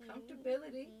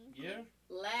 Comfortability. Yeah.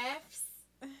 Laughs.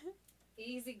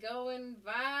 Easygoing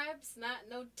vibes. Not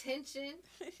no tension.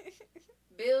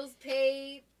 Bills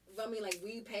paid. I mean, like,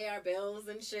 we pay our bills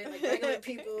and shit, like regular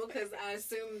people, because I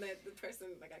assume that the person,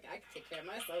 like, I can take care of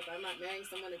myself. I'm not marrying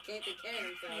someone that can't take care of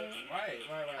themselves. Right.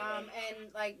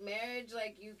 And, like, marriage,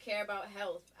 like, you care about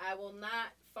health. I will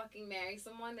not fucking marry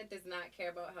someone that does not care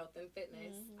about health and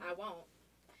fitness. I won't.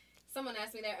 Someone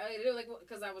asked me that earlier. They were like,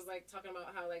 because I was, like, talking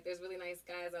about how, like, there's really nice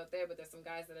guys out there, but there's some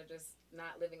guys that are just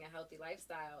not living a healthy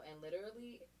lifestyle. And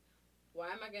literally, why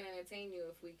am I going to entertain you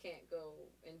if we can't go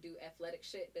and do athletic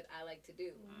shit that I like to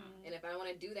do? And if I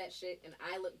want to do that shit and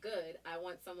I look good, I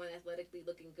want someone athletically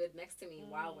looking good next to me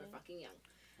while we're fucking young.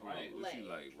 Right. What you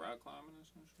like, rock climbing or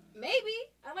something? Maybe.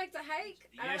 I like to hike.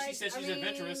 Yeah, she said she's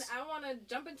adventurous. I want to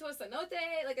jump into a cenote.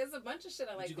 Like, there's a bunch of shit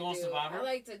I like you to go on do. Survivor? I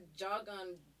like to jog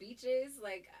on beaches.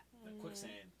 Like, The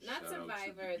quicksand. not Shout out to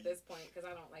Survivor the at this point because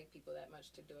I don't like people that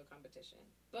much to do a competition.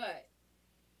 But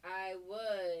I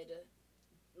would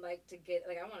like to get,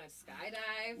 like, I want to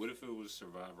skydive. What if it was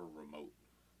Survivor remote?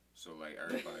 So, like,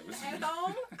 everybody was... At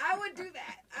home, I would do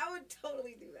that. I would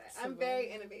totally do that. I'm very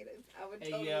innovative. I would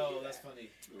totally do that. That's funny.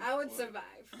 I would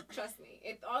survive. Trust me.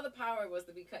 If all the power was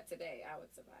to be cut today, I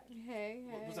would survive. Hey.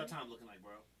 What's our time looking like,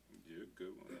 bro? Yeah,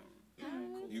 good one.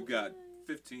 Cool. You got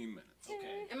 15 minutes.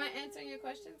 Okay. Am I answering your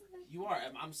questions? You are.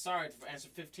 I'm sorry for answer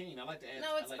 15. I like to answer.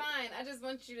 No, it's fine. I just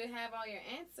want you to have all your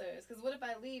answers. Because what if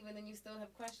I leave and then you still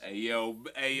have questions? Hey, yo,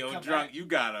 Come drunk, back. you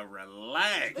gotta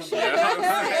relax. Come yo.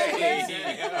 back.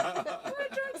 Hey,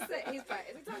 What drunk say? Is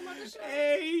he talking about the show?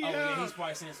 hey, yo. Oh, yeah, he's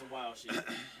probably saying some wild shit.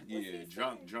 Yeah,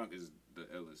 drunk is the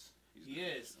illest. He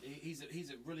is.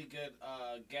 He's a really good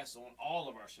guest on all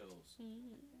of our shows.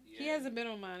 Mm-hmm. Yeah. He hasn't been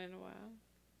on mine in a while.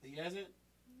 He hasn't?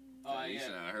 Oh, You yeah.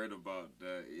 said, I heard about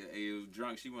that. Hey, yo,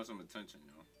 drunk, she wants some attention,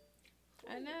 yo.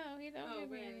 I know he don't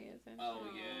give me really? any attention. Oh,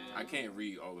 yeah. I can't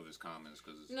read all of his comments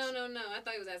because No. I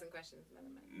thought he was asking questions. Never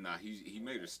mind. Nah, he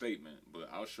made a statement, but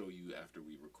I'll show you after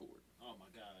we record. Oh, my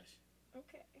gosh.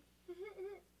 Okay.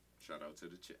 Shout out to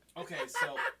the chat. Okay,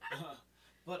 so,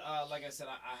 but like I said,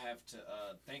 I have to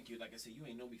thank you. Like I said, you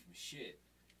ain't know me from shit.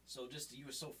 So you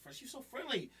were so fresh. You're so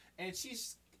friendly. And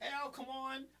she's, Al, come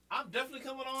on. I'm definitely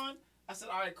coming on. I said,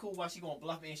 all right, cool. Why she gonna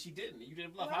bluff me? And she didn't. You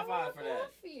didn't bluff. High five for that. Bluff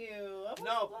you. I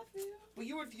No. bluff you. But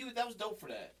you that was dope for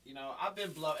that. You know, I've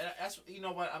been bluffed. And that's, you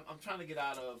know what, I'm trying to get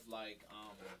out of, like,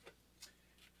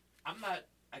 I'm not,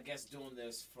 I guess, doing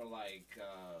this for, like,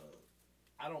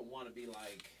 I don't want to be,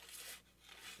 like,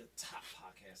 the top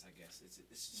podcast, I guess.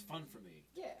 It's just fun for me.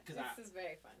 Yeah, this is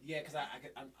very fun. Yeah, because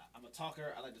I'm a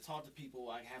talker. I like to talk to people.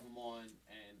 I have them on,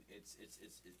 and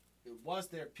it was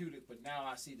therapeutic, but now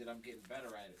I see that I'm getting better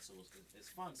at it, so it's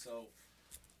fun. So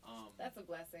that's a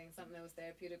blessing. Something that was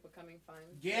therapeutic becoming fun.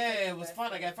 Yeah, it was fun.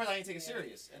 Like at first I didn't take it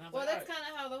serious, and I was that's kind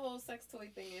of how the whole sex toy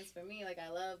thing is for me. Like I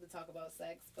love to talk about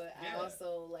sex, but I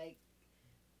also like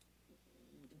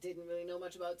didn't really know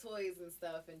much about toys and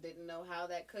stuff, and didn't know how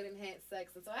that could enhance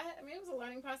sex. And so I mean, it was a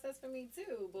learning process for me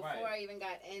too. Before I even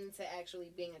got into actually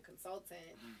being a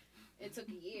consultant, it took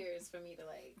years for me to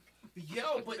like.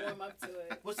 But warm up to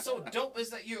it. What's so dope is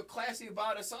that you're classy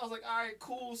about it. So I was like, all right,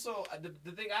 cool. So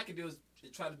the thing I can do is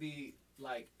try to be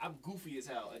like, I'm goofy as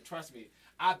hell, and trust me,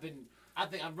 I think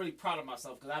I'm really proud of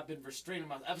myself because I've been restraining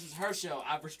myself ever since her show.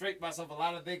 I've restrained myself a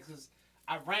lot of things because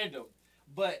I'm random,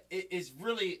 but it's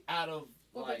really out of.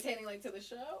 Well, like, pertaining like to the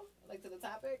show, like to the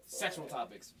topics, sexual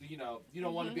topics. You know, you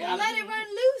don't want to be. Well, let it run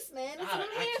loose, man. That's what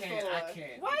I'm here for. I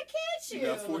can't. Why can't you? You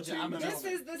got 14 minutes.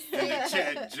 This is the In stage. the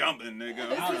chat jumping,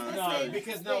 nigga.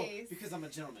 Because I'm a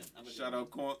gentleman. Shout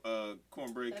out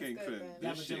Cornbread Kingpin.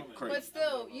 This shit crazy. But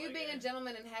still, you being a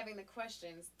gentleman and having the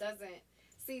questions doesn't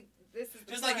see. This is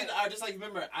the just like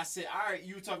remember, I said, all right,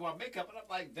 you were talking about makeup, and I'm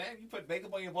like, damn, you put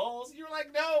makeup on your balls? You're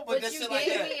like, no, but that you shit gave like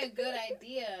that. me a good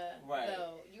idea, right?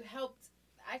 Though you helped.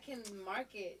 I can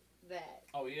market that.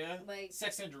 Oh yeah, like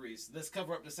sex injuries. Let's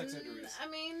cover up the sex injuries. I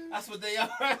mean, that's what they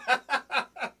are.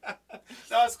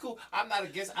 No, it's cool. I'm not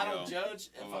against. I don't judge.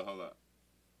 Hold up.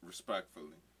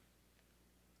 Respectfully,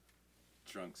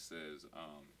 Trunk says,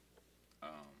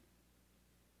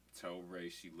 tell Ray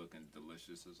she looking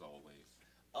delicious as always.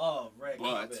 Oh, Ray,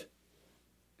 but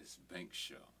it's Bink's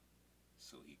show,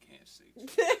 so he can't say.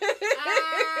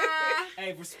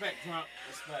 Hey, respect, Trump.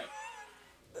 Respect.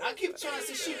 I keep trying to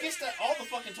say she gets that all the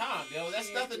fucking time, yo.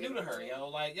 That's nothing new to her, yo.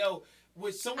 Like, yo,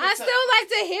 with someone. I still like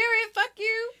to hear it. Fuck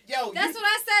you. Yo, that's what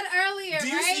I said earlier. Do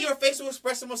you see your facial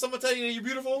expression when someone tell you that you're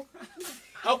beautiful?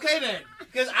 Okay then,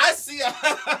 because I see.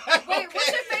 Wait,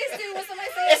 what's your face do when somebody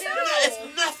says it's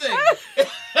nothing.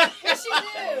 What she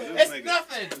do? It's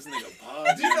nothing. This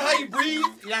nigga do you know how you breathe?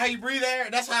 You know how you breathe there?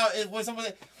 That's how it when someone.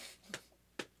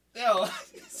 Yo.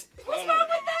 What's wrong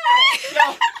with that?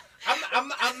 Yo.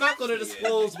 I'm not going to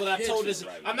disclose what I told this.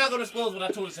 I'm not going to disclose what I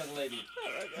told this young lady.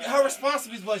 Her response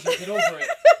to me was, "You get over it."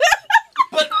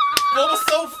 But what was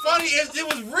so funny is it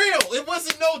was real. It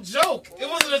wasn't no joke. It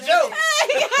wasn't a joke.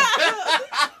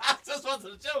 It just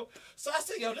wasn't a joke. So I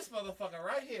said, "Yo, this motherfucker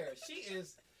right here. She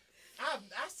is."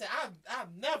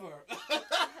 I've never.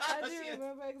 I do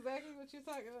remember exactly what you're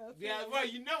talking about. Yeah,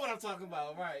 right. You know what I'm talking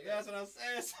about, right? Yeah, that's what I'm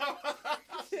saying. So,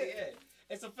 yeah.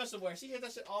 It's official where she hears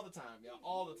that shit all the time, yo.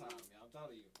 All the time, yo. I'm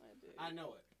telling you. I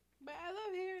know it. But I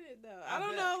love hearing it, though. I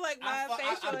don't know, like, my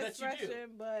facial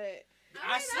expression, but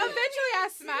eventually I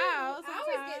smile sometimes. I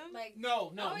always get, like...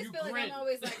 No, I always you feel grin. like I'm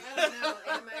always like, I don't know,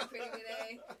 am I pretty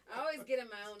today? I always get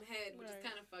in my own head, which is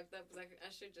kind of fucked up, because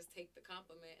I should just take the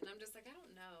compliment. And I'm just like, I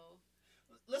don't know.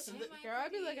 Listen, girl, I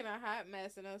be looking a hot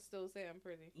mess and I'll still say I'm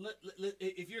pretty.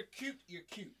 If you're cute, you're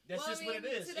cute. That's just what it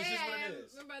is. Today it's just what it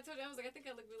is. Remember I told you, I was like, I think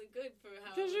I look really good for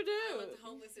how you do. I looked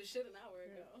homeless as shit an hour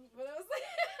ago. But I was like,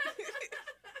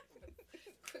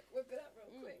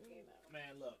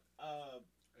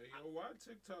 Hey, yo, why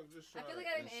TikTok just I try feel like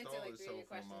to I didn't answer install like 3 of your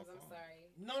itself on my questions. I'm phone? sorry.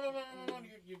 No.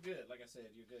 You're good. Like I said,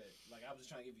 you're good. Like I was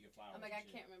just trying to give you your flowers. I'm like, and I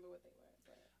shit. can't remember what they were.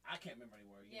 But... I can't remember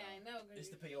anymore. Yeah, I know.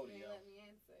 It's the you peyote, didn't yo. let me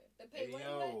answer. The Hey, peyote.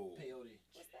 yo. Peyote.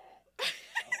 What's that?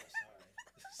 Oh,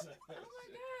 sorry. Oh my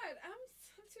god, I'm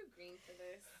too green for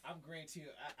this. I'm green too.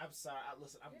 I'm sorry.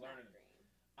 Listen, I'm You're learning. not green.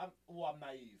 I'm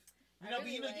naive. I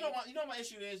really you know what my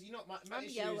issue is. You know my I'm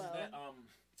issue yellow. is that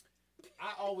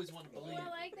I always want to believe. Oh,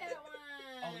 I like that one.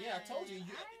 Oh yeah, I told you.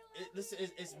 Listen,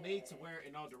 it's made to it. wear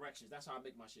in all directions. That's how I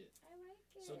make my shit. I like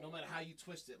it. So no matter how you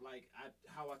twist it, like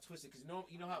how I twist it, because you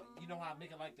know how I make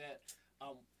it like that.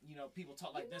 People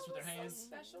talk like this with their hands. What's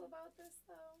so special about this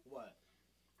though? What?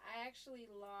 I actually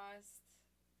lost.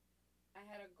 I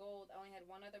had a gold. I only had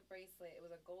one other bracelet. It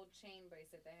was a gold chain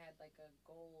bracelet that had like a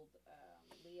gold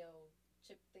Leo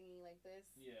chip thingy like this.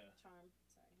 Yeah. Charm.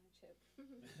 Sorry, not chip.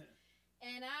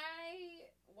 And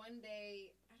one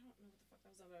day, I don't know what the fuck I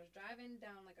was on. I was driving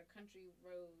down like a country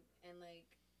road and like.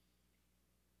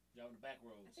 Y'all on the back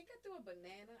roads. I think I threw a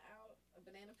banana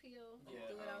peel. Yeah.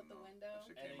 Threw it out the window.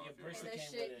 That shit And came then your off your bracelet And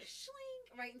wrist. that came with shit it. shlink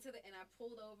right into the. And I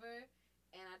pulled over,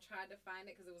 and I tried to find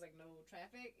it because it was like no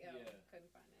traffic. Yo, Yeah.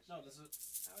 couldn't find that shit. No, this is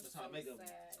I was that's how I so make them.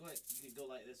 sad. Go ahead. You can go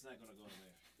like this. It's not gonna go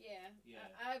anywhere. Yeah. Yeah.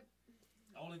 I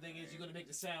The only thing is you're gonna make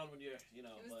the sound when you're, it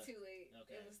was but, too late.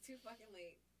 okay. It was too fucking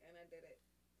late, and I did it.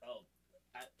 Oh,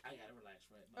 I gotta relax,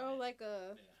 right? Oh, like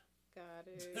a. Yeah. Got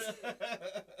it.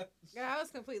 Yeah, I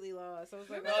was completely lost. I was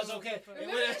like, No, it's okay.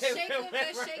 Remember the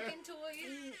shaking toy?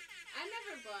 I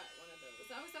never bought one of those.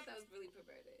 I always thought that was really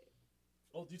perverted.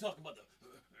 Oh, you talking about the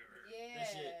Yeah. that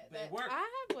shit? But it worked. I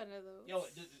have one of those. Yo,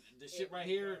 the shit right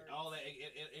here, works. all that,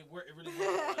 it worked. It really But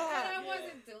worked. I Yeah.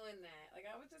 wasn't doing that. Like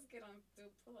I would just get on do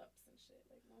pull-ups and shit,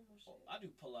 like normal shit. Oh, I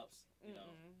do pull-ups. You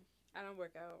know, I don't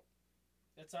work out.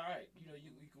 it's all right. You know,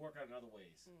 you can work out in other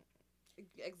ways.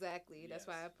 Exactly. That's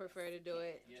why I Yes. prefer to do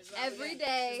it Yes. every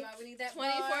day, That's why we need that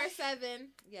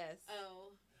 24/7. Yes.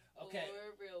 Oh. Okay.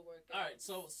 Or real workout. All right.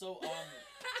 So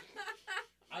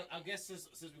I guess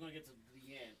since we're gonna get to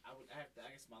the end, I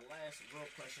guess my last real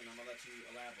question. I'm gonna let you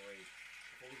elaborate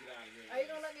before we get out of here. Are you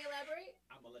gonna let me elaborate?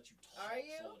 I'm gonna let you talk. Are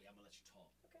you? Shorty. I'm gonna let you talk.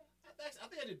 Okay. I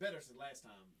think I did better since last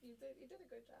time. You did a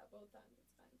good job both times.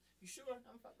 It's fine. You sure?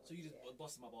 I'm fucking So you with just yeah.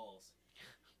 busted my balls.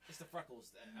 It's the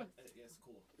freckles. Yeah, it's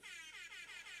cool.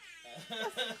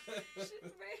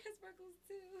 Ray has freckles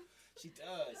too. She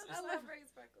does. I love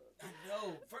Ray's freckles. I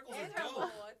know. Freckles And are her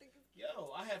dope. mole. I think it's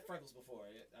Yo, I had freckles before.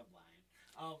 I'm lying.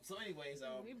 So anyways,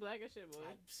 We black as shit, boy.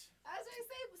 I was gonna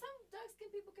say some dark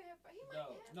skinned people can have freckles. He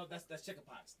might have no, that's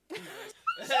chickenpox. Anyways.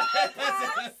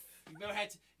 Chickenpox? You never had?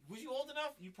 Was you old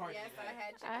enough? You probably Yes, didn't I have.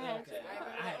 had chicken I had pox. chicken I pox.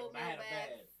 remember I had the oatmeal a bad.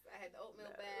 baths. I had the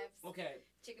oatmeal baths. Okay,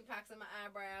 Chicken pox in my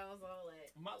eyebrows, all that.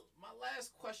 my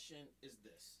last question is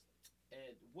this: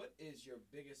 and what is your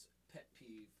biggest pet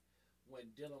peeve when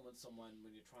dealing with someone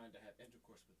when you're trying to have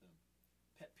intercourse with them?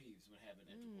 Pet peeves when having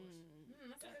intercourse.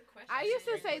 That's a good question. I used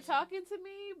to Great say question. talking to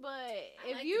me, but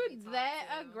if like you to be talked that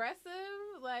to. aggressive,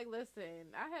 like,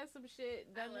 listen, I had some shit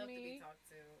I done love to to be me. talked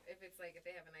to. If it's like if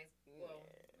they have a nice, well,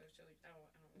 I don't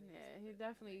really Yeah, listen he to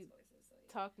definitely nice voices, so yeah.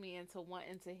 Talked me into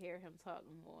wanting to hear him talk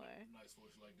more. Nice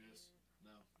voice like this.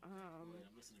 No. Um, Wait,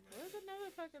 I'm listening right What's now. another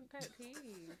fucking pet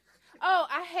peeve? Oh,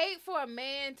 I hate for a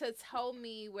man to tell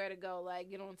me where to go,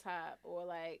 like get on top or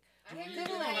like. I When hate you when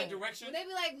give they them, like, like direction? when they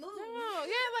be like move. No,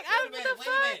 yeah, like Wait I a don't minute, know the wait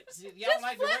a fuck. minute. See, y'all Just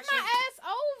like flip direction? my ass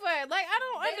over. Like I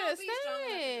don't They don't be strong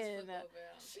enough to just understand. flip over,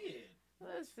 I don't think. Shit.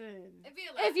 Listen. It'd be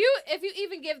a lot. If you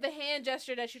even give the hand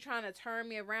gesture that you're trying to turn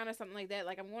me around or something like that,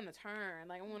 like I'm going to turn,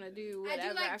 like I'm going to do I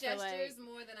whatever. do like feel gestures like,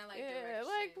 more than I like yeah, direction.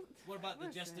 like What about the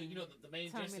Listen. gesture? You know, the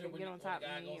main Tell me gesture to when get the on top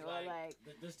guy of me goes or, like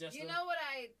this gesture. you know what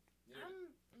You know,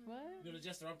 I'm what? you know the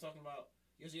gesture I'm talking about.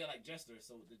 You usually got like gestures.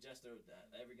 So the gesture,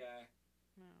 every guy.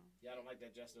 No. Y'all don't like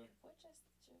that gesture. What gesture?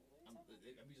 I'm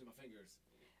using my fingers.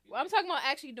 Well, I'm talking about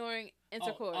actually during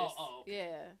intercourse. Okay.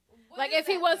 Yeah. What Like is if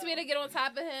he that, wants though? me to get on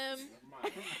top of him.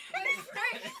 Right.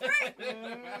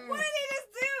 What did he just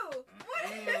do? What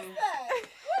is that?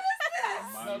 What is this?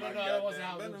 My No, that wasn't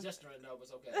how goddamn it was venom. gesturing. No, but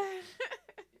it's okay.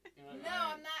 You know, No,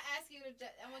 I'm not asking you to.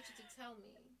 I want you to tell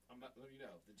me. I'm not. Let you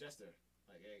know the gesture.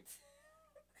 Like, hey.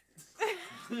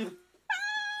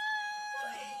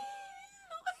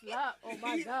 Slap. Oh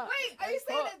my God. Wait, are you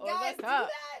saying that Oh, guys do God.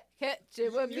 that? Catch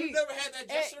it with You me. never had that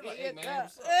gesture? Like, hey, man,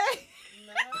 what's up?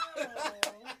 No.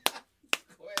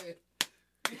 Go ahead.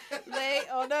 Lay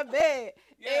on the bed.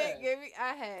 Yeah. Hey, give me.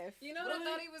 I have. You know what Really? I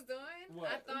thought he was doing? What?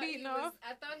 I thought Beating off?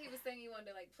 I thought he was saying he wanted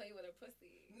to like play with her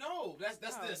pussy. No, that's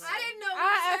Oh. this. I didn't know.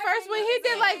 At first when he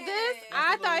did like this,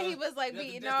 I the thought little- he was like that's the-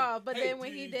 beating that's the- off. But hey, then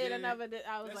when he did DJ, another,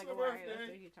 I was that's like, my right, birthday.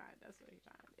 that's what he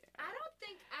trying to do. I don't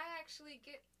think I actually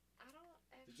get.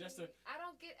 I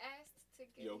don't get asked to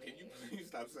get. Yo, can you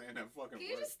please stop saying that fucking Can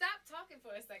you word? just stop talking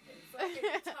for a second so I can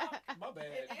talk My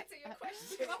bad. and answer your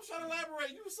question? I'm trying to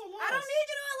elaborate. You were so lost. I don't need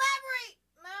you to elaborate.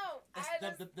 No,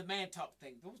 That's the man talk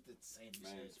thing. Those the same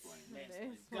shit.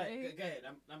 Mansplaining. Go ahead.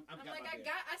 I'm like,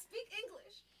 I speak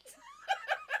English.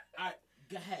 All right,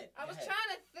 go ahead. I was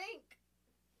trying to think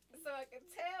so I could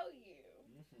tell you.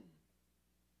 Mm-hmm.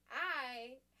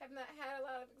 I have not had a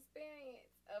lot of experience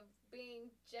of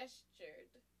being gestured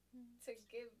to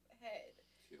give head.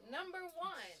 Number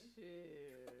one,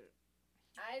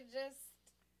 I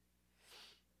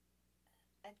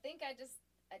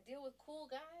deal with cool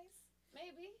guys,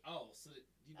 maybe. Oh, so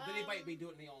they might be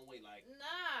doing it their own way, like.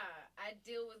 Nah, I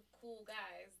deal with cool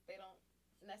guys. They don't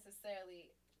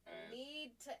necessarily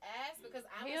need to ask because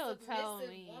I'm a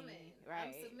submissive woman. Right,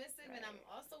 I'm submissive and I'm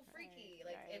also freaky.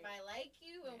 Right, if I like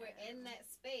you and we're in that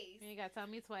space, you gotta tell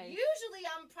me twice. Usually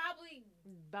I'm probably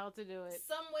about to do it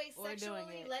some way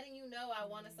sexually, letting you know I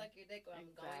want to suck your dick or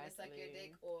I'm going to suck your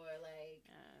dick or like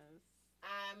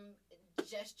I'm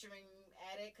gesturing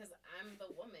at it because I'm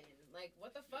the woman. Like,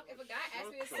 what the fuck? If a guy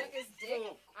asks me to suck his dick,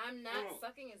 I'm not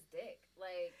sucking his dick.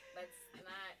 Like, that's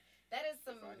not. That is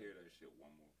some. If I hear that shit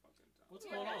one more fucking time. What's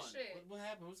going on? What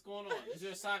happened? What's going on? Is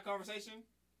there a side conversation?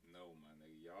 No, my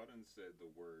nigga. Y'all done said the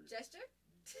word. Gesture?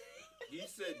 He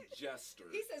said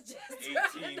jester. He says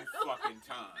jester. 18 fucking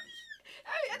times.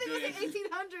 I think it was the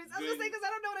 1800s. I was going to say because I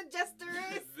don't know what a jester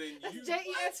is. Then you,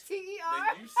 Gester.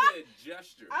 Then you said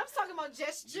gesture. I'm talking about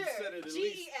gesture. You said it Gesture.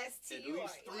 At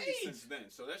least 3 since then.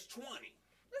 So that's 20.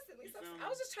 Listen, Lisa,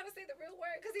 I was just trying to say the real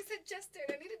word because he said jester.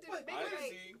 I need to do it big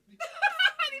right. See.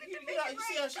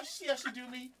 You see how she do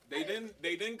me? They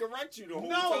didn't correct you the whole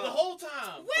time. No, the whole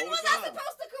time. When was I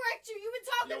supposed to correct you? You've been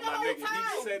talking the whole time.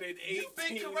 You said it 18. You've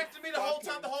been correcting me the whole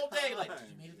time, the whole day. Like,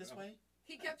 did you made it this way?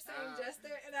 He kept saying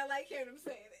jester, and I like hearing him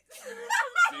saying it.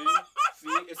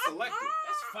 See, it's selective.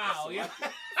 That's foul, yeah.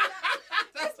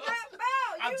 That's not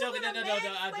foul. I'm joking. No.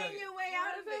 I'm joking. Your way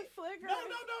out of it.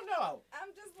 No.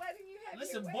 I'm just letting you have.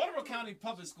 Listen, Baltimore County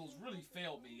public schools really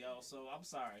failed me, yo. So I'm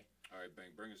sorry. All right,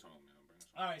 Bink, bring us home, man.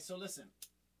 All right, so listen.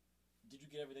 Did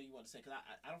you get everything you want to say? Because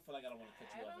I don't feel like I don't want to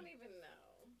cut you off. I don't even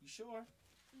know. You sure?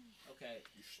 Okay.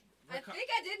 I think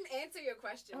I didn't answer your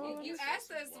question. You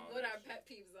asked us what our pet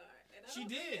peeves are. And she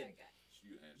did.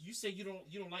 You say you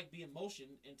don't like being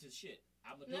motioned into shit.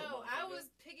 No, I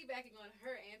was piggybacking on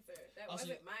her answer. That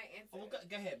wasn't my answer. Oh,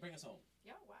 go ahead. Bring us home.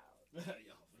 Y'all wild.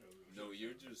 No,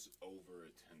 you're just over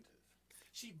attentive.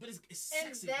 But it's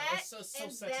sexy. It's so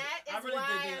sexy. That is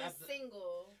why I'm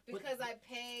single because I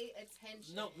pay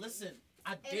attention. No, listen.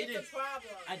 It's a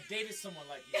problem. I dated someone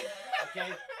like you.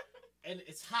 Okay. And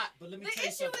it's hot, but let me tell you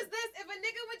something. The issue is this: if a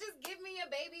nigga would just give me a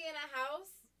baby in a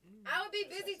house, I would be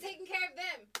busy taking care of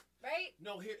them, right?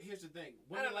 No, here's the thing.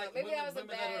 I don't know. Maybe that was a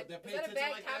bad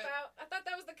cop out. I thought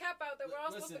that was the cop out that we're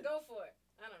all supposed to go for.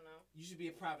 I don't know. You should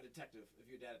be a private detective if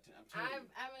you're that. I'm telling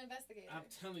you. I'm an investigator. I'm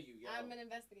telling you, yo. I'm an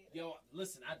investigator. Yo,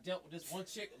 listen, I dealt with this one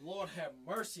chick. Lord have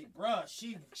mercy, bruh.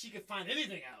 She could find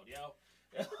anything out, yo.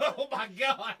 Oh my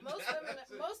God. Most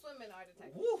women are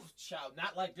detectives. Woo, child,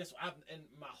 not like this. I've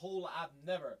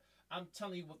never. I'm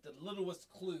telling you, with the littlest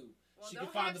clue, she could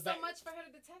find the back. So much for her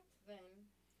to detect, then.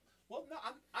 Well, no,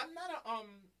 I'm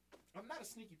not a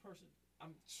sneaky person.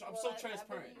 I'm so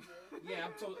transparent.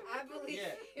 I believe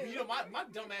you. You know, my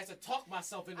dumb ass to talk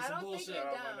myself into some bullshit.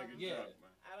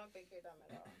 I don't think you're dumb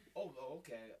at all. Oh,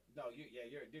 okay. No,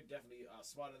 you're definitely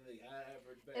smarter than the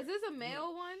average. Is this a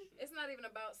male one? It's not even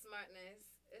about smartness.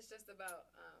 It's just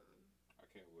about I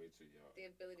can't wait till y'all the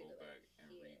ability go to back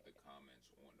and read the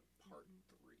comments on part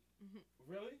 3. Mm-hmm.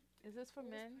 Really? Is this for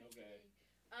men? Okay.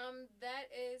 That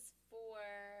is for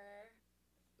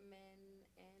men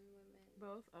and women.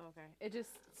 Both? Oh, okay. It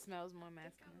just smells more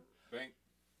masculine. Bink.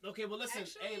 Okay, well, listen,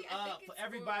 Actually, for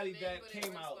everybody that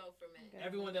came out, well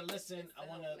everyone that listened, I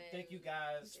want to thank you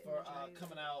guys for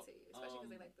coming out. Especially because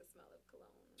they like the smell of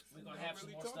cologne. We're going to have some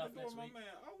more stuff next week.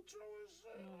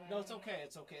 No, it's okay.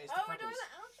 It's okay. It's we're doing the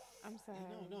outro? I'm sorry.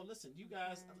 No, listen, you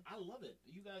guys, I love it.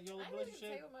 You guys, y'all love relationship. I didn't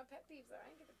tell you what my pet peeves are.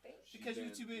 I didn't get to think. Because you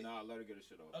too big. Nah, let her get her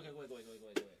shit off. Okay, wait.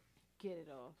 Get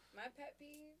it off. My pet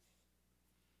peeve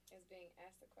is being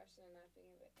asked a question and not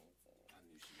being able to answer. I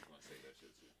knew she was going to say that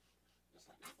shit too.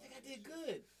 I think I did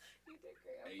good. You did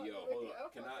great. Hey, yo, hold on.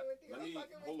 Can I? Let me.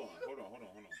 Hold on.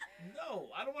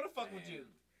 No, I don't want to fuck with you.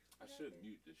 I should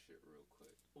mute this shit real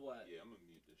quick. What? Yeah, I'm going to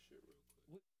mute this shit real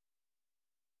quick.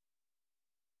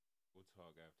 We'll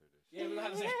talk after this. Yeah, we'll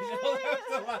have to say.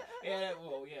 Yeah,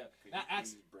 well, yeah. Can you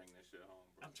please bring this shit home,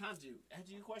 bro? I'm trying to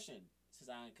answer your question since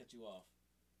I didn't cut you off.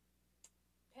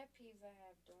 Pet peeves I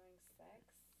have during sex.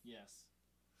 Yes.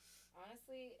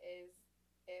 Honestly, is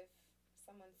if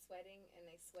someone's sweating and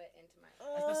they sweat into my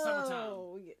That's the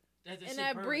summertime. Yeah. That And shit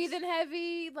that burns. breathing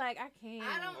heavy, like I can't.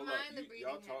 I don't Hold mind up, the breathing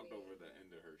y'all talked heavy. over the end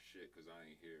of her shit because I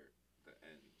ain't hear the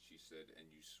end. She said, "And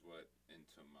you sweat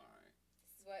into my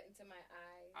Sweat into my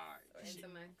eyes. Or eyes, into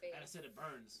my And I face. said it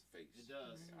burns. face, It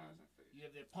does. eyes and face." You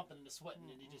have they're pumping and the sweating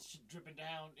and it just shit dripping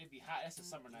down. It'd be hot. That's a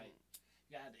summer night.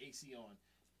 You gotta have the AC on.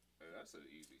 That's an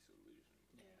easy solution.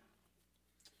 Yeah.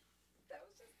 That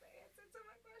was just the answer to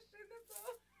my question. That's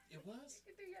all. It was?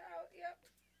 You can do your out. Yep.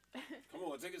 Come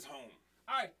on, take us home.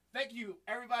 All right. Thank you,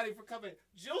 everybody, for coming.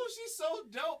 Jules, she's so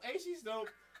dope. Hey, she's dope.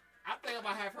 I think I'm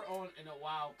going to have her on in a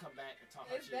while, come back and talk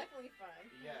her It's shit. definitely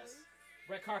fun. Yes.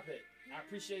 Red Carpet, I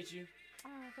appreciate you Oh,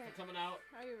 okay. for coming out.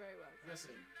 Oh, you're very welcome.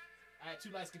 Listen, I had 2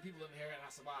 light-skinned people in here and I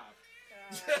survived.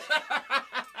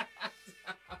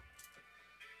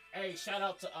 Hey, shout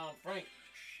out to Frank,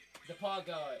 the pod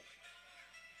god.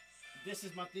 This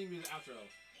is my theme music outro.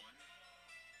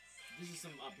 This is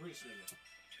some British nigga.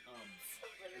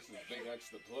 This is Big X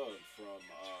the Plug from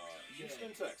Houston,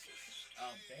 Texas.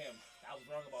 Damn, I was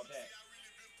wrong about that.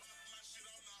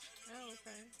 Oh,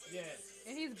 okay. Yeah.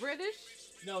 And he's British?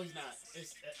 No, he's not.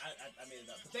 It's I made it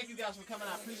up. But thank you guys for coming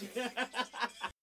out. I appreciate it.